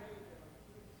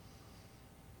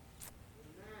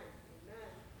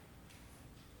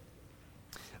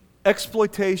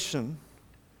 Exploitation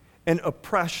and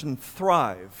oppression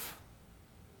thrive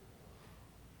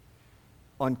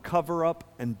on cover-up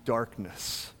and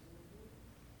darkness.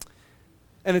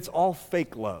 And it's all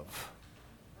fake love.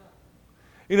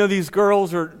 You know, these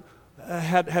girls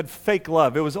had fake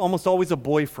love. It was almost always a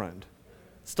boyfriend.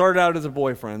 Started out as a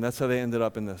boyfriend. That's how they ended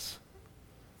up in this.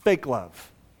 Fake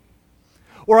love.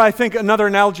 Or I think another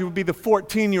analogy would be the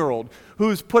 14-year-old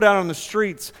who's put out on the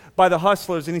streets by the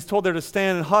hustlers and he's told there to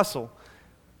stand and hustle.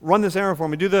 Run this errand for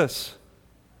me. Do this.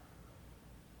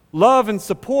 Love and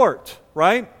support,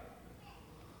 right?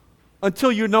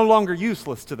 Until you're no longer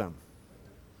useless to them.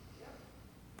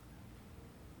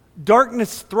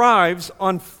 Darkness thrives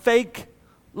on fake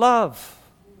love.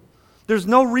 There's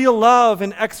no real love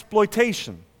in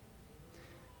exploitation.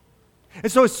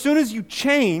 And so as soon as you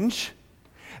change,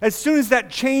 as soon as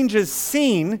that change is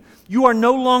seen, you are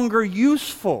no longer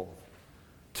useful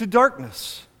to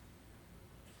darkness.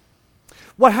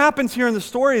 What happens here in the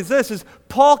story is this, is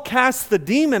Paul casts the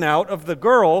demon out of the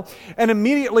girl, and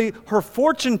immediately her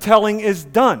fortune telling is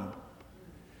done.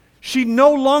 She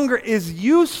no longer is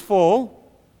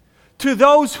useful to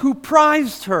those who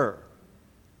prized her.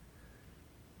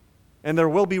 And there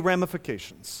will be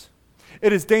ramifications.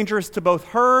 It is dangerous to both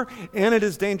her, and it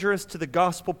is dangerous to the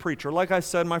gospel preacher. Like I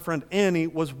said, my friend Annie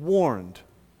was warned.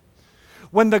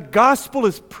 When the gospel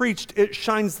is preached, it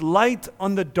shines light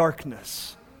on the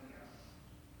darkness.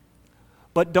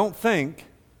 But don't think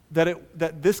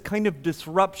that this kind of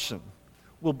disruption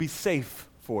will be safe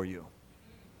for you.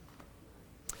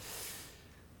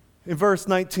 In verse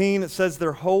 19, it says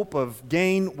their hope of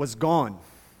gain was gone.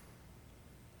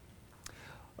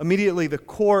 Immediately the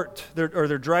court,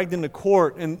 they're dragged into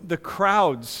court, and the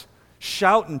crowds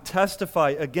shout and testify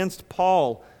against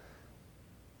Paul.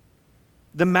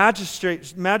 The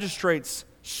magistrates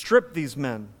strip these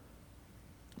men,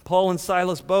 Paul and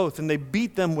Silas both, and they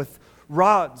beat them with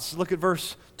rods. Look at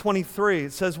verse 23.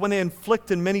 It says, when they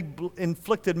inflicted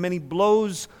many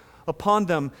blows upon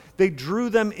them, they drew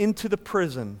them into the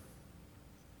prison,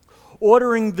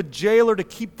 ordering the jailer to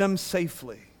keep them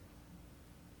safely.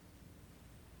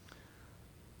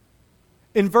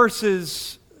 In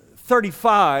verses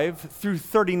 35 through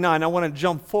 39, I want to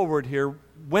jump forward here.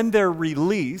 When they're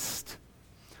released,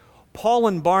 Paul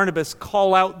and Barnabas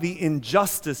call out the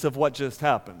injustice of what just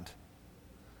happened.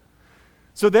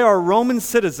 So they are Roman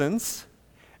citizens,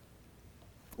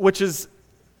 which is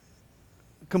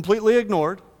completely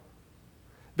ignored.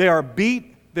 They are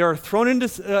beat. They are thrown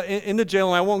into jail,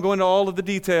 and I won't go into all of the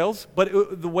details,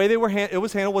 but the way it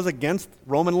was handled was against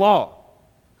Roman law.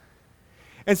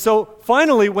 And so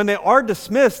finally, when they are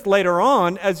dismissed later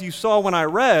on, as you saw when I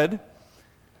read,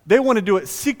 they want to do it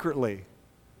secretly.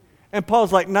 And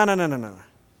Paul's like, no.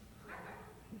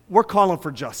 We're calling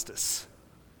for justice.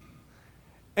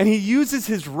 And he uses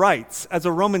his rights as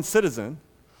a Roman citizen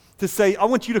to say, I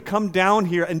want you to come down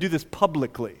here and do this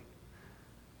publicly.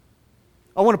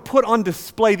 I want to put on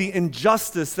display the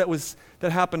injustice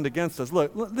that happened against us.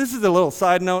 Look, this is a little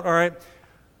side note, all right?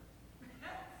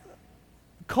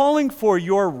 Calling for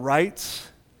your rights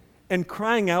and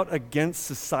crying out against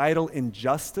societal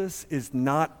injustice is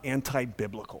not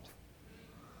anti-biblical.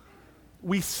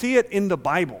 We see it in the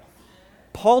Bible.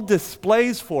 Paul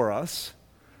displays for us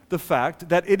the fact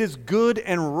that it is good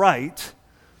and right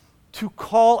to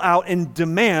call out and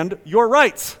demand your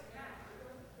rights.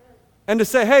 And to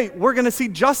say, hey, we're going to see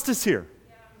justice here.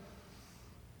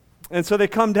 And so they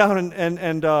come down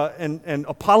and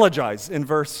apologize in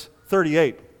verse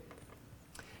 38.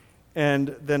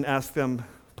 And then ask them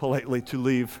politely to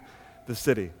leave the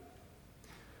city.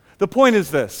 The point is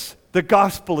this: the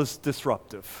gospel is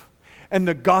disruptive, and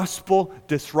the gospel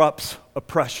disrupts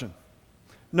oppression.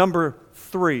 Number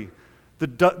 3,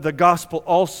 the gospel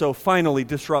also finally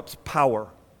disrupts power.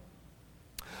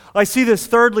 I see this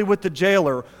thirdly with the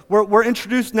jailer. We're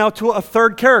introduced now to a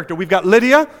third character. We've got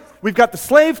Lydia, we've got the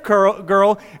slave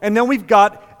girl, and then we've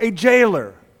got a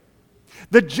jailer.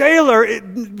 The jailer,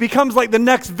 it becomes like the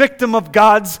next victim of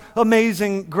God's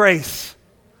amazing grace.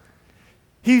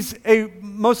 He's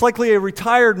most likely a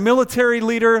retired military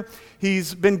leader.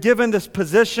 He's been given this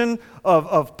position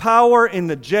of power in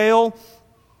the jail,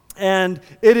 and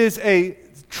it is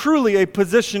truly a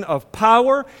position of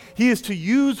power. He is to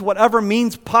use whatever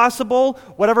means possible,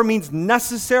 whatever means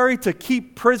necessary to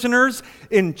keep prisoners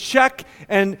in check,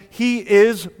 and he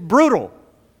is brutal.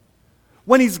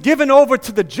 When he's given over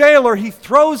to the jailer, he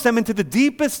throws them into the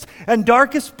deepest and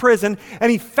darkest prison,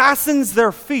 and he fastens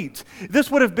their feet.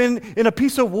 This would have been in a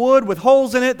piece of wood with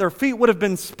holes in it. Their feet would have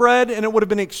been spread, and it would have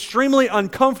been extremely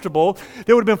uncomfortable.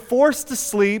 They would have been forced to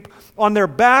sleep on their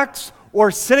backs or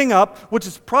sitting up, which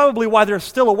is probably why they're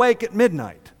still awake at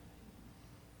midnight.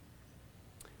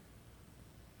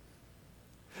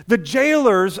 The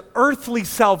jailer's earthly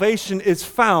salvation is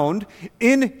found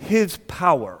in his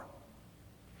power.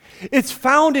 It's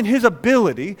found in his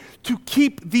ability to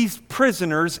keep these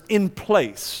prisoners in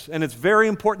place. And it's very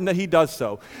important that he does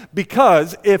so.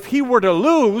 Because if he were to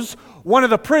lose one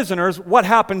of the prisoners, what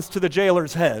happens to the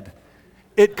jailer's head?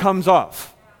 It comes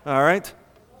off. All right?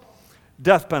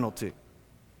 Death penalty.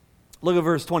 Look at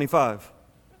verse 25.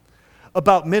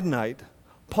 About midnight,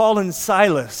 Paul and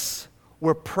Silas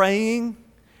were praying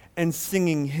and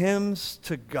singing hymns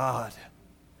to God.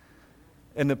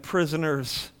 And the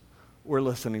prisoners were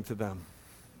listening to them.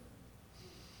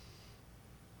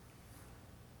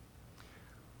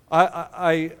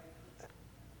 I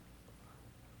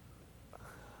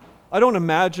don't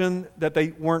imagine that they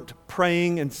weren't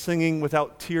praying and singing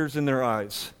without tears in their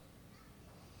eyes.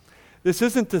 This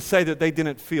isn't to say that they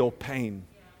didn't feel pain.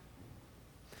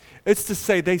 It's to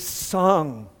say they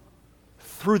sung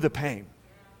through the pain.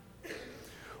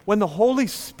 When the Holy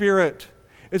Spirit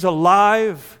is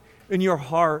alive in your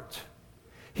heart,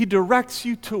 He directs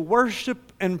you to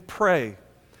worship and pray,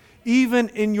 even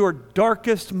in your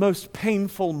darkest, most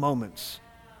painful moments.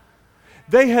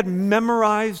 They had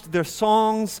memorized their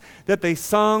songs that they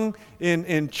sung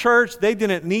in church. They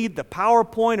didn't need the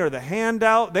PowerPoint or the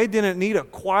handout. They didn't need a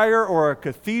choir or a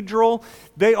cathedral.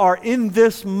 They are in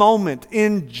this moment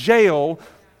in jail,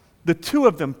 the two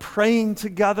of them praying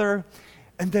together,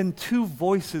 and then two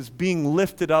voices being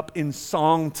lifted up in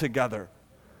song together.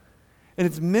 And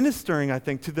it's ministering, I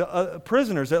think, to the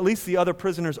prisoners. At least the other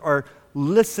prisoners are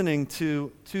listening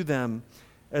to them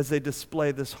as they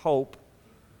display this hope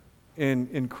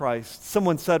in Christ.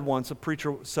 Someone said once, a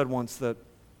preacher said once, that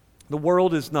the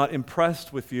world is not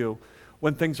impressed with you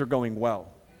when things are going well.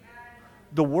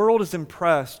 The world is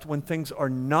impressed when things are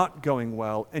not going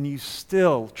well and you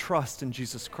still trust in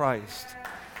Jesus Christ.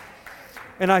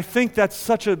 And I think that's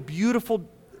such a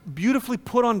beautifully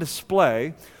put on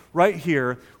display right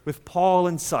here with Paul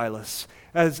and Silas,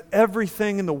 as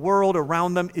everything in the world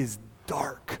around them is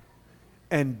dark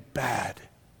and bad,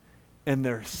 and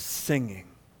they're singing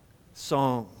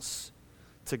songs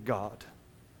to God.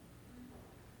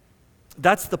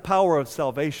 That's the power of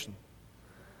salvation.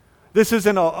 This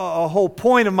isn't a whole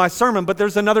point of my sermon, but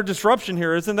there's another disruption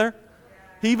here, isn't there?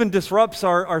 He even disrupts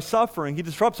our suffering. He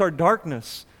disrupts our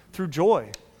darkness through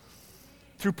joy,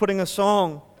 through putting a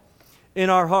song in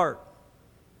our heart.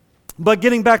 But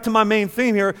getting back to my main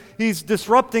theme here, he's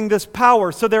disrupting this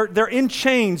power. So they're in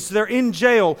chains, they're in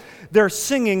jail, they're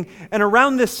singing, and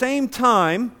around the same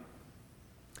time,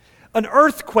 an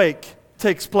earthquake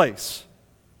takes place.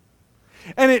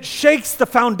 And it shakes the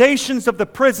foundations of the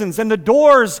prisons, and the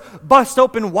doors bust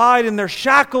open wide, and their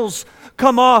shackles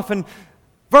come off. And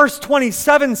verse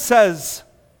 27 says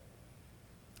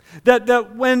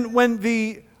that when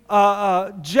the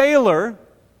jailer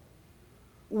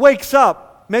wakes up,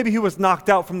 maybe he was knocked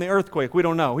out from the earthquake, we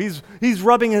don't know. He's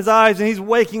rubbing his eyes, and he's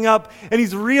waking up, and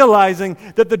he's realizing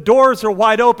that the doors are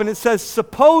wide open. It says,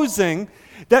 supposing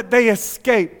that they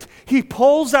escaped, he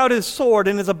pulls out his sword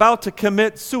and is about to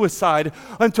commit suicide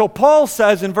until Paul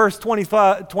says in verse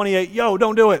 28, yo,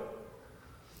 don't do it.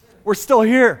 We're still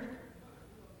here.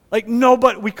 Like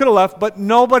nobody, we could have left, but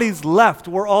nobody's left.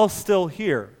 We're all still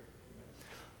here.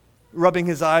 Rubbing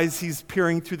his eyes, he's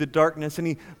peering through the darkness, and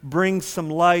he brings some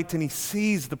light, and he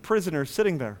sees the prisoners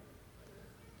sitting there,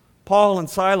 Paul and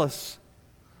Silas.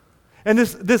 And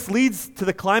this leads to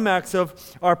the climax of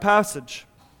our passage.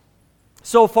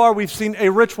 So far, we've seen a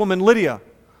rich woman, Lydia,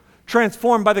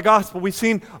 transformed by the gospel. We've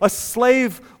seen a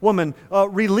slave woman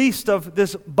released of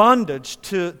this bondage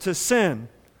to sin.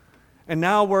 And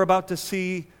now we're about to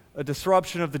see a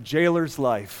disruption of the jailer's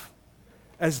life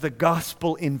as the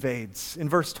gospel invades. In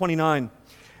verse 29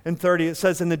 and 30, it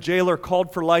says, and the jailer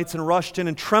called for lights and rushed in,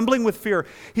 and trembling with fear,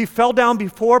 he fell down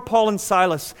before Paul and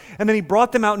Silas. And then he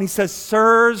brought them out, and he says,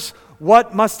 sirs,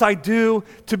 what must I do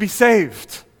to be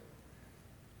saved?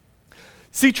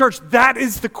 See, church, that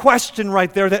is the question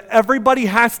right there that everybody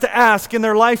has to ask in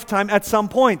their lifetime at some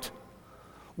point.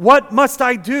 What must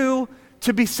I do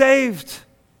to be saved?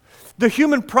 The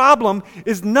human problem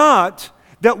is not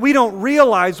that we don't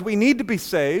realize we need to be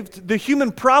saved. The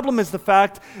human problem is the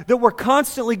fact that we're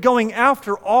constantly going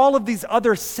after all of these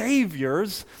other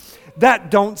saviors that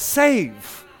don't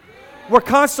save. We're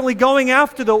constantly going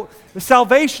after the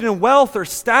salvation and wealth or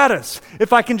status.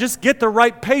 If I can just get the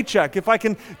right paycheck, if I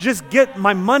can just get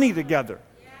my money together.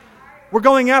 We're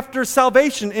going after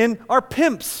salvation in our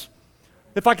pimps.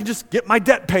 If I can just get my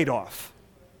debt paid off.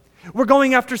 We're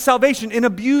going after salvation in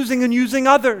abusing and using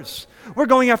others. We're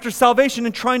going after salvation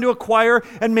in trying to acquire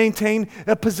and maintain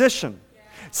a position.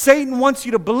 Satan wants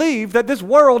you to believe that this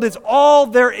world is all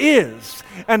there is,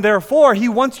 and therefore he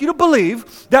wants you to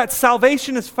believe that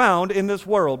salvation is found in this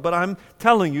world. But I'm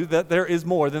telling you that there is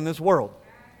more than this world.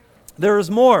 There is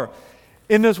more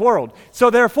in this world. So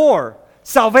therefore,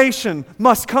 salvation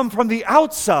must come from the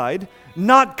outside,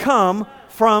 not come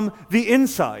from the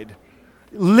inside.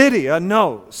 Lydia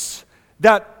knows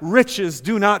that riches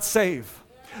do not save.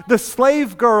 The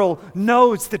slave girl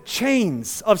knows the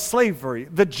chains of slavery.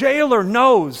 The jailer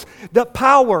knows that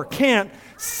power can't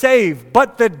save.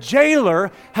 But the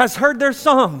jailer has heard their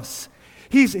songs.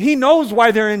 He knows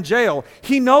why they're in jail.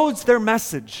 He knows their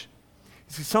message.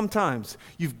 You see, sometimes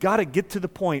you've got to get to the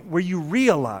point where you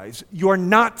realize you're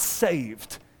not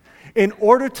saved in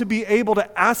order to be able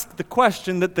to ask the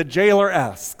question that the jailer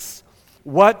asks.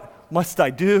 What must I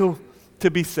do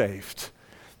to be saved?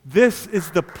 This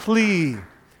is the plea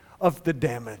of the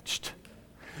damaged.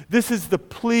 This is the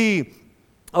plea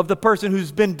of the person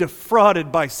who's been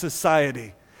defrauded by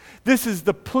society. This is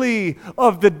the plea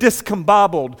of the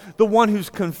discombobulated, the one who's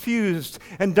confused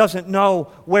and doesn't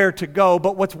know where to go.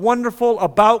 But what's wonderful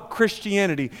about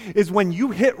Christianity is when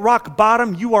you hit rock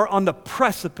bottom, you are on the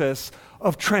precipice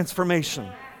of transformation.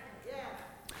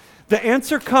 The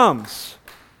answer comes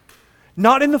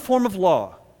not in the form of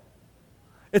law.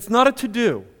 It's not a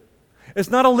to-do. It's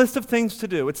not a list of things to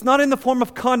do. It's not in the form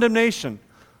of condemnation,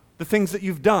 the things that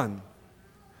you've done.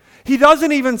 He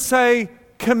doesn't even say,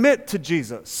 commit to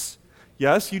Jesus.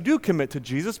 Yes, you do commit to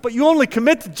Jesus, but you only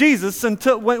commit to Jesus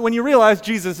until when you realize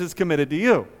Jesus is committed to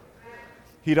you.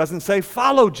 He doesn't say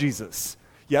follow Jesus.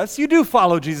 Yes, you do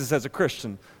follow Jesus as a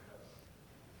Christian,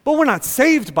 but we're not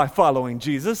saved by following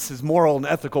Jesus, his moral and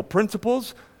ethical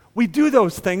principles. We do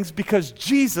those things because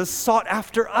Jesus sought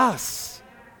after us.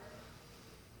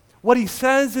 What he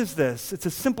says is this. It's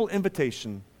a simple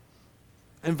invitation.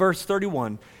 In verse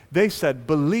 31, they said,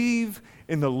 believe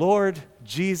in the Lord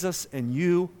Jesus and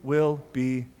you will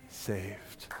be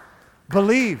saved.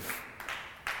 Believe.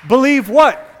 Believe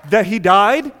what? That he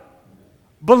died?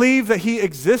 Believe that he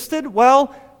existed?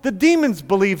 Well, the demons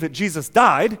believe that Jesus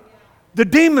died. The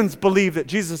demons believe that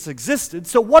Jesus existed.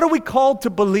 So what are we called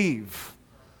to believe?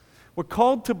 We're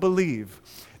called to believe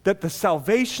that the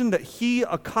salvation that he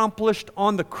accomplished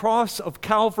on the cross of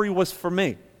Calvary was for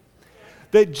me.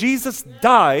 That Jesus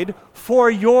died for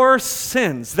your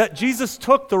sins, that Jesus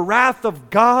took the wrath of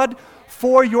God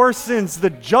for your sins.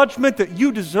 The judgment that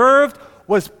you deserved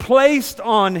was placed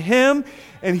on him,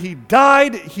 and he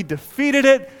died, he defeated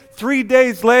it. 3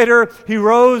 days later, he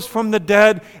rose from the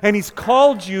dead, and he's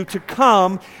called you to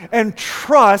come and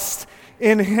trust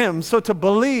in him. So to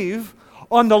believe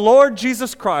on the Lord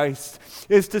Jesus Christ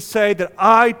is to say that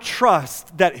I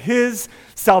trust that his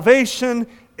salvation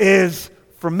is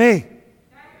for me.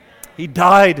 He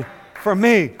died for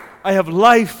me. I have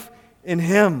life in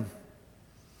him.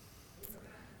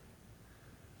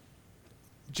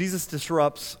 Jesus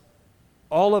disrupts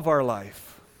all of our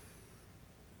life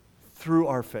through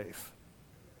our faith.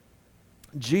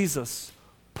 Jesus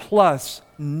plus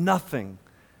nothing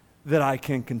that I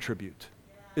can contribute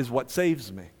is what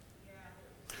saves me.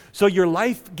 So your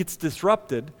life gets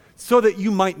disrupted so that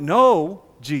you might know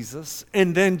Jesus,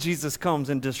 and then Jesus comes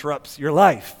and disrupts your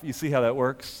life. You see how that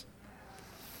works?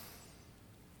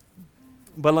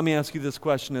 But let me ask you this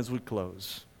question as we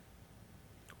close.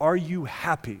 Are you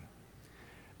happy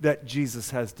that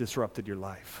Jesus has disrupted your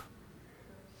life?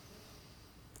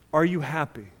 Are you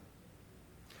happy?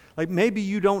 Like maybe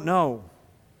you don't know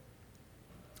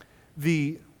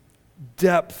the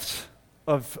depths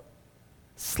of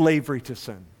slavery to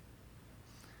sin.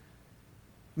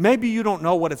 Maybe you don't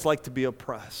know what it's like to be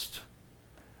oppressed.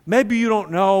 Maybe you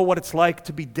don't know what it's like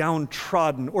to be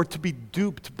downtrodden or to be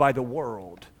duped by the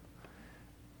world.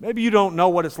 Maybe you don't know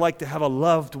what it's like to have a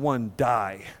loved one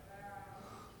die.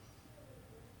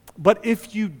 But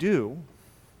if you do,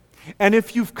 and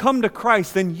if you've come to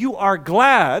Christ, then you are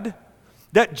glad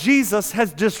that Jesus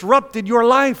has disrupted your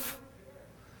life.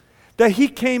 That he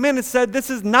came in and said, this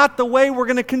is not the way we're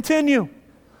going to continue.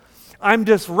 I'm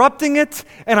disrupting it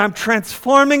and I'm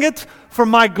transforming it for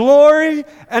my glory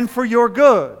and for your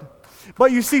good.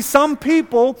 But you see, some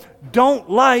people don't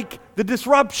like the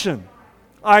disruption.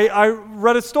 I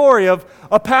read a story of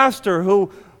a pastor who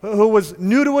was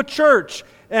new to a church,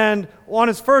 and on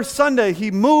his first Sunday, he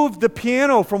moved the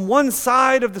piano from one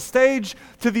side of the stage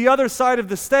to the other side of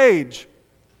the stage.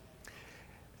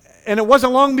 And it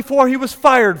wasn't long before he was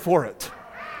fired for it.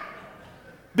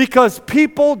 Because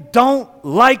people don't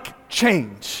like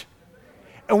change.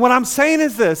 And what I'm saying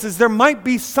is this, is there might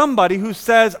be somebody who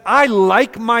says, I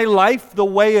like my life the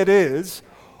way it is,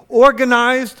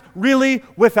 organized really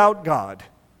without God.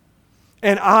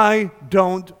 And I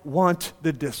don't want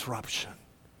the disruption.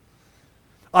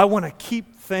 I want to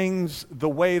keep things the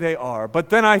way they are. But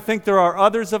then I think there are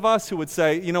others of us who would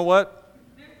say, you know what?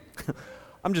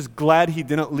 I'm just glad he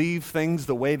didn't leave things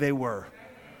the way they were.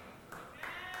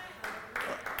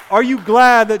 Are you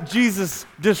glad that Jesus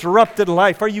disrupted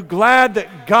life? Are you glad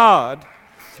that God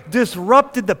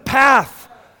disrupted the path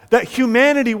that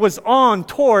humanity was on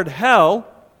toward hell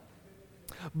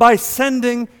by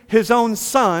sending his own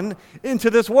son into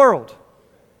this world?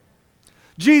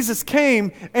 Jesus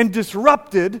came and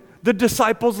disrupted the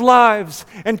disciples' lives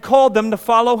and called them to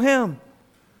follow him.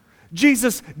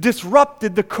 Jesus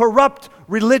disrupted the corrupt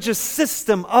religious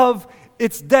system of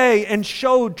its day and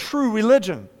showed true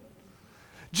religion.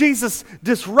 Jesus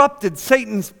disrupted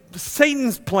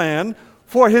Satan's plan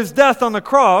for his death on the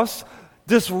cross,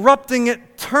 disrupting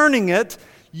it, turning it,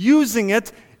 using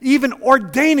it, even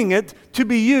ordaining it to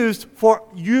be used for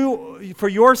you, for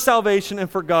your salvation and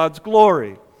for God's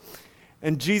glory.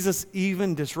 And Jesus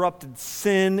even disrupted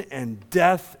sin and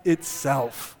death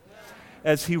itself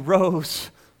as he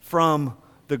rose from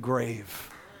the grave.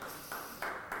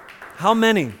 How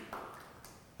many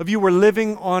of you were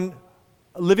living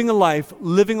a life,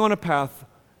 living on a path,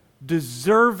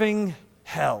 deserving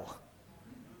hell,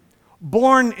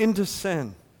 born into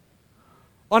sin,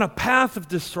 on a path of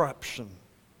disruption?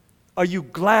 Are you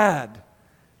glad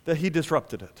that he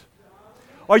disrupted it?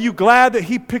 Are you glad that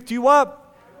he picked you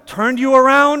up, turned you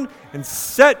around, and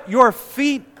set your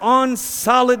feet on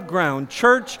solid ground?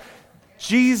 Church,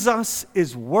 Jesus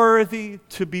is worthy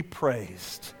to be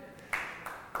praised.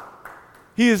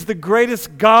 He is the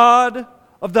greatest God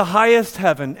of the highest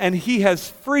heaven, and he has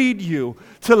freed you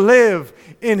to live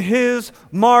in his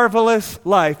marvelous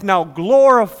life. Now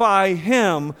glorify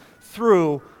him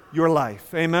through your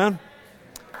life. Amen?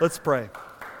 Let's pray.